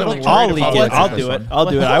I'm want a not little... even I'll worried leak about it. what's I'll in do this it. one. I'll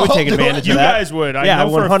do it. I would take advantage You of that. guys would. I Yeah,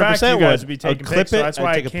 know for a fact 100% you guys would. would be I'd taking clip pics, so it. that's I'd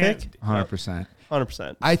why I take a can't. pic. 100%.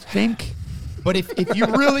 100%. I think, but if you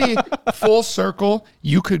really full circle,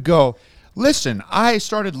 you could go, listen, I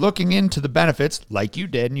started looking into the benefits like you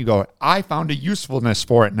did, and you go, I found a usefulness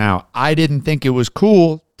for it now. I didn't think it was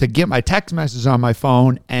cool to get my text messages on my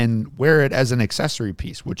phone and wear it as an accessory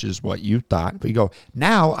piece, which is what you thought. But you go,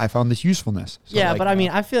 now I found this usefulness. So Yeah, like, but I mean,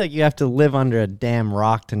 I feel like you have to live under a damn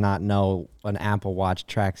rock to not know an Apple Watch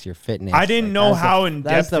tracks your fitness. I didn't know how in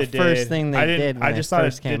depth That's it the did. first thing they did when I it just thought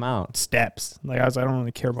first it came did out. Steps. Like I don't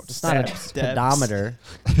really care about It's not a steps. speedometer.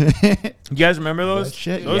 You guys remember those?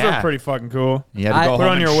 shit, Those yeah. are pretty fucking cool. you had to go I- Put home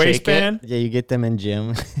on and your shake it. waistband. Yeah, you get them in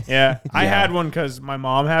gym. Yeah, I Yeah. had one because my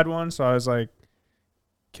mom had one, so I was like,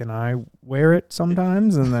 "Can I wear it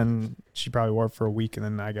sometimes?" And then she probably wore it for a week, and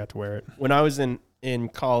then I got to wear it. When I was in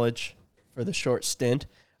college for the short stint,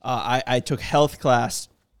 I took health class,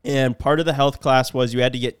 and part of the health class was you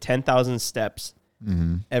had to get 10,000 steps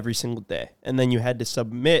every single day, and then you had to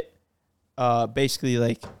submit basically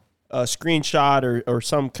like a screenshot or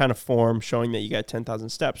some kind of form showing that you got 10,000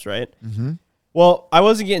 steps, right? Well, I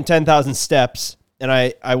wasn't getting 10,000 steps, and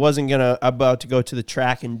I wasn't about to go to the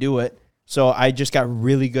track and do it. So I just got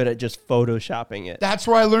really good at just photoshopping it. That's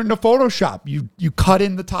where I learned to Photoshop. You cut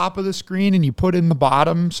in the top of the screen and you put in the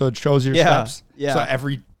bottom so it shows your steps. Yeah. So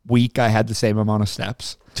every week I had the same amount of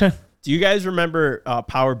steps. Do you guys remember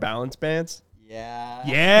power balance bands?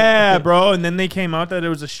 Yeah, bro. And then they came out that it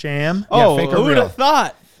was a sham. Oh, fake or who would real? have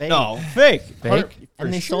thought? Fake. No, fake. Fake?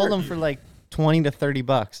 And they sold them for like $20 to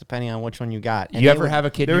 $30, depending on which one you got. And You they ever would- have a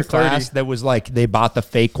kid they in your were 30. class that was like they bought the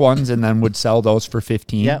fake ones and then would sell those for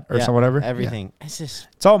 15 Yep, or yep, so whatever? everything. It's just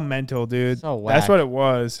It's all mental, dude. So That's whack. what it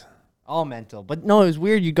was. all mental. But no, it was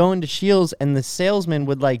weird. You go into Shields and the salesman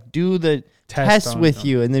would like do the Test test on with them.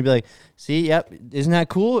 you, and they'd be like, "See, yep, isn't that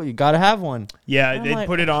cool? You got to have one." Yeah, I'm they'd like-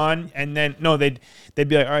 put it on, and then they'd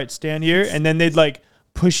be like, "All right, stand here," and then they'd like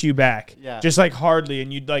push you back, Yeah. just like hardly,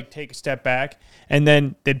 and you'd like take a step back, and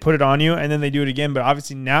then they'd put it on you, and then they do it again. But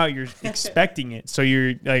obviously now you're expecting it, so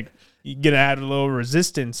you're like you're gonna add a little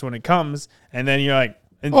resistance when it comes, and then you're like,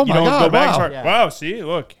 and Oh you my don't God, go back. wow. and start, Yeah. wow, see,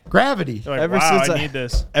 look, Gravity. you're like, Ever wow, since I I- need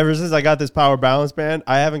this. Ever since I got this power balance band,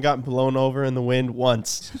 I haven't gotten blown over in the wind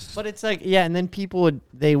once. But it's like, yeah, and then people would,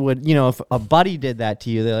 if a buddy did that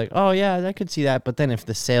to you, they're like, "Oh yeah, I could see that." But then if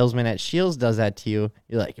the salesman at Shields does that to you,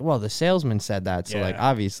 you're like, "Well, the salesman said that, so Yeah. like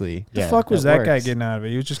obviously." The fuck was that that guy works. getting out of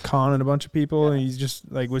it? He was just conning a bunch of people, and he's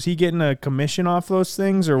just like, was he getting a commission off those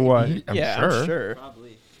things or what? I'm yeah, sure. I'm sure.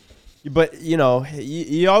 Probably. But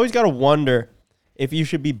you always got to wonder if you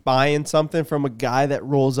should be buying something from a guy that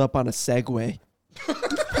rolls up on a Segway.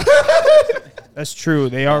 That's true.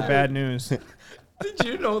 They are bad news. Did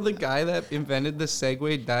you know the guy that invented the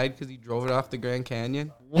Segway died because he drove it off the Grand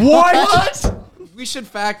Canyon? What? We should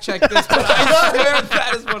fact check this, but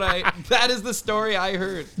I swear that is the story I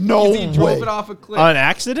heard. No 'Cause he drove way. it off a cliff. On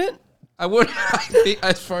accident? I wouldn't. I think,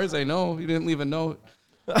 as far as I know, he didn't leave a note.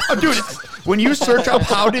 Oh, dude, when you search up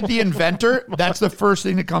how did the inventor, that's the first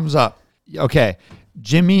thing that comes up. Okay,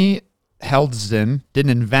 Jimmy Heldzin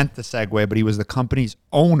didn't invent the Segway, but he was the company's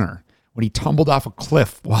owner when he tumbled off a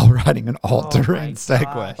cliff while riding an all-terrain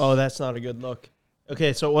Segway. Oh, that's not a good look.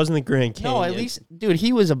 Okay, so it wasn't the Grand Canyon. No, at least, dude,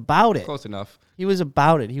 he was about it. Close enough. He was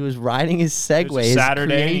about it. He was riding his Segway, his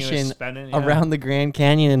Saturday, and he was creation spending, yeah. around the Grand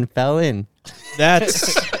Canyon and fell in.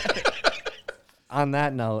 That's On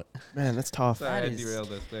that note, man, that's tough. Sorry, I is-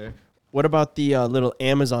 derailed us there. What about the little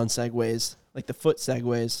Amazon Segways, like the foot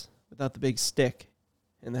Segways, without the big stick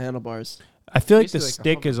and the handlebars, I feel like the Basically like a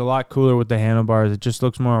stick hover. is a lot cooler with the handlebars. It just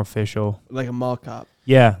looks more official. like a mall cop?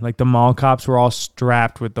 Yeah, like the mall cops were all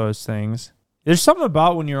strapped with those things. There's something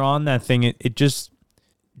about when you're on that thing, it just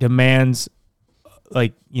demands,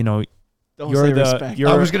 like, you know, Don't you're say the respect. you're,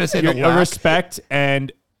 I was gonna say the you're lack. respect,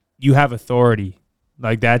 and you have authority.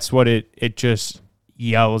 Like that's what it just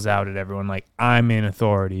yells out at everyone. Like, I'm in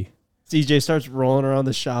authority. CJ starts rolling around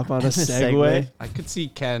the shop on a Segway. Segway. I could see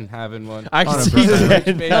Ken having one. I can 100%. see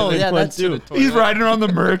that. No, yeah, that's- too. He's riding around the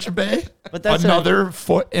merch bay. but that's Another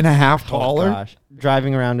foot and a half Oh, taller. gosh.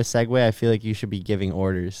 Driving around a Segway, I feel like you should be giving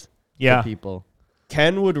orders Yeah, to people.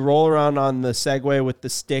 Ken would roll around on the Segway with the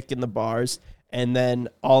stick and the bars, and then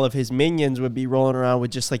all of his minions would be rolling around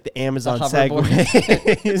with just like the Amazon hoverboard.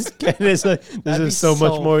 Segways. Ken is like, this That'd be is so much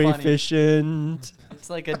so more funny. efficient. It's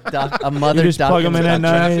like a duck, a mother you just duck. plug them in at and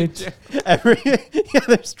a duck. night.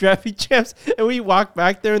 There's traffic jams, and we walk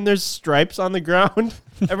back there, and there's stripes on the ground.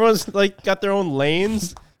 Everyone's like got their own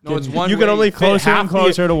lanes. No, it's one You can way. only fit Closer half and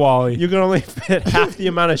closer to Wally. You can only fit half the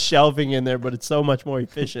amount of shelving in there, but it's so much more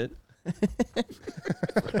efficient.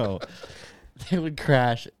 Bro, they would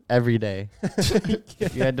crash every day.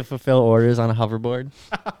 You had to fulfill orders on a hoverboard.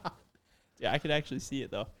 Yeah, I could actually see it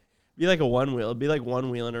though. Be like a one wheel. It'd be like one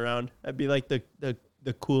wheeling around. That'd be like the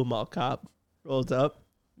cool mall cop rolls up.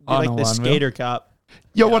 Be On like a the one wheel? skater cop.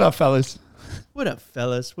 Yo, what up, fellas? What up,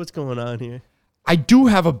 fellas? What's going on here? I do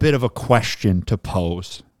have a bit of a question to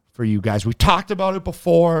pose for you guys. We talked about it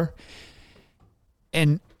before,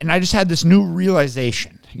 and I just had this new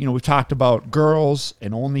realization. You know, we've talked about girls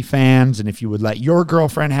and OnlyFans, and if you would let your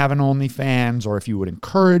girlfriend have an OnlyFans, or if you would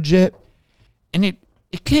encourage it. And it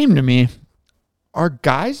came to me, are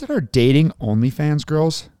guys that are dating OnlyFans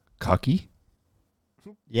girls cucky?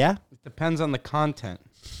 Yeah. It depends on the content.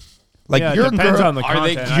 Like yeah, your it depends girl, on the are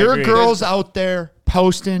they- content. I your agree. girl's out there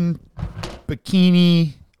posting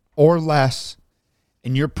bikini or less,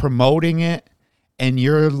 and you're promoting it, and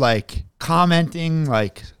you're like commenting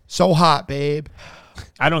like, so hot, babe.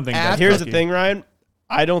 I don't think that's Here's the lucky. thing, Ryan.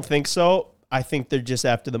 I don't think so. I think they're just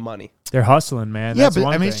after the money. They're hustling, man. Yeah, That's but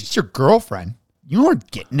one I mean, thing. it's just your girlfriend. You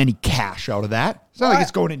aren't getting any cash out of that. It's not like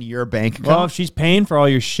it's going into your bank account. Well, if she's paying for all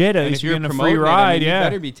your shit, at And least if you're you're getting a promoting free it, ride. I mean, yeah, you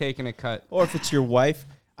better be taking a cut. Or if it's your wife.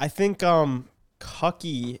 I think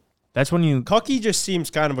cucky that's when you. cucky just seems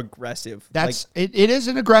kind of aggressive. That's it is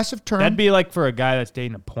an aggressive term. That'd be like for a guy that's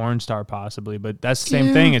dating a porn star, possibly. But that's the same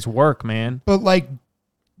Yeah. thing. It's work, man. but like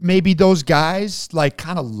maybe those guys like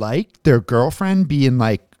kind of like their girlfriend being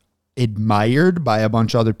like admired by a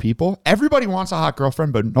bunch of other people. Everybody wants a hot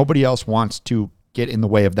girlfriend, but nobody else wants to get in the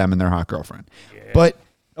way of them and their hot girlfriend. But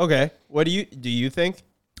okay. What do you think?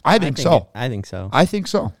 I think so. I think so. I think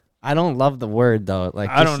so. I don't love the word though. Like,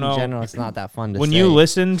 I just don't know. in general, it's not that fun to When say. you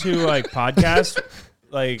listen to like podcasts,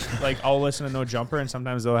 like I'll listen to No Jumper, and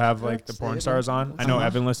sometimes they'll have like the porn stars on. I know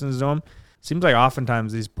Evan listens to them. Seems like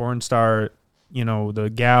oftentimes these porn star, you know, the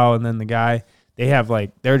gal and then the guy, they have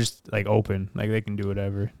like they're just like open, like they can do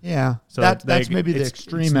whatever. Yeah. So that's like, maybe the it's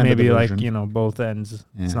extreme end maybe of the like version. you know both ends.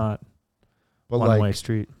 Yeah. It's not But one like way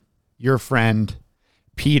street. your friend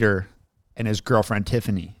Peter and his girlfriend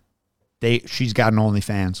Tiffany, she's got an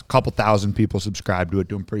OnlyFans. A couple thousand people subscribe to it,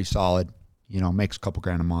 doing pretty solid. You know, makes a couple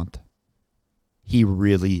grand a month. He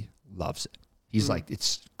really loves it. He's like,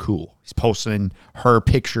 it's cool. He's posting her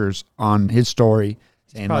pictures on his story,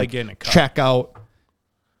 saying probably like, getting a cut. check out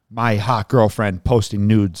my hot girlfriend posting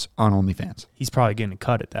nudes on OnlyFans. He's probably getting a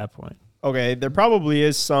cut at that point. Okay, there probably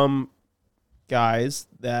is some guys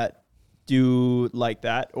that do like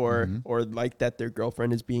that or like that their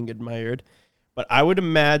girlfriend is being admired. But I would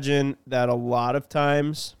imagine that a lot of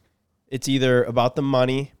times it's either about the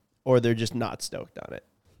money or they're just not stoked on it.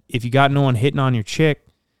 If you got no one hitting on your chick,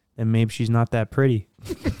 then maybe she's not that pretty.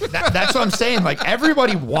 That's what I'm saying. Like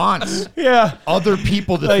everybody wants other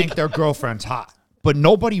people to think their girlfriend's hot, but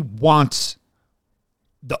nobody wants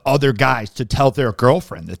the other guys to tell their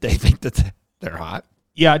girlfriend that they think that they're hot.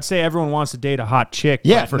 Yeah, I'd say everyone wants to date a hot chick.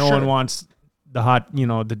 Yeah, but for no sure. one wants the hot. You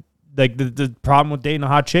know, the problem with dating a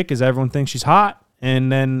hot chick is everyone thinks she's hot,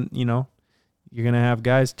 and then you know you're gonna have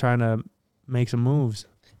guys trying to make some moves.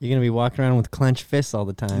 You're going to be walking around with clenched fists all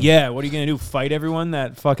the time. Yeah, what are you going to do? Fight everyone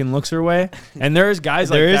that fucking looks her way? And there's guys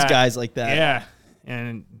like that. There is guys like that. Yeah.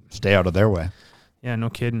 And Stay out of their way. yeah, no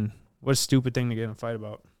kidding. What a stupid thing to get in a fight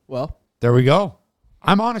about. Well, There we go.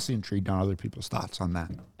 I'm honestly intrigued on other people's thoughts on that.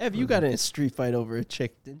 Ev, you got in a street fight over a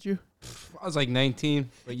chick, didn't you? I was like 19,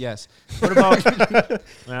 but yes. What about...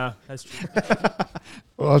 yeah, that's true.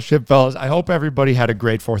 Well, shit, fellas, I hope everybody had a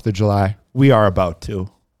great 4th of July. We are about to.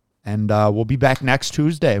 And we'll be back next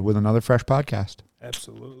Tuesday with another fresh podcast.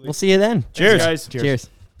 Absolutely. We'll see you then. Cheers, guys. Cheers.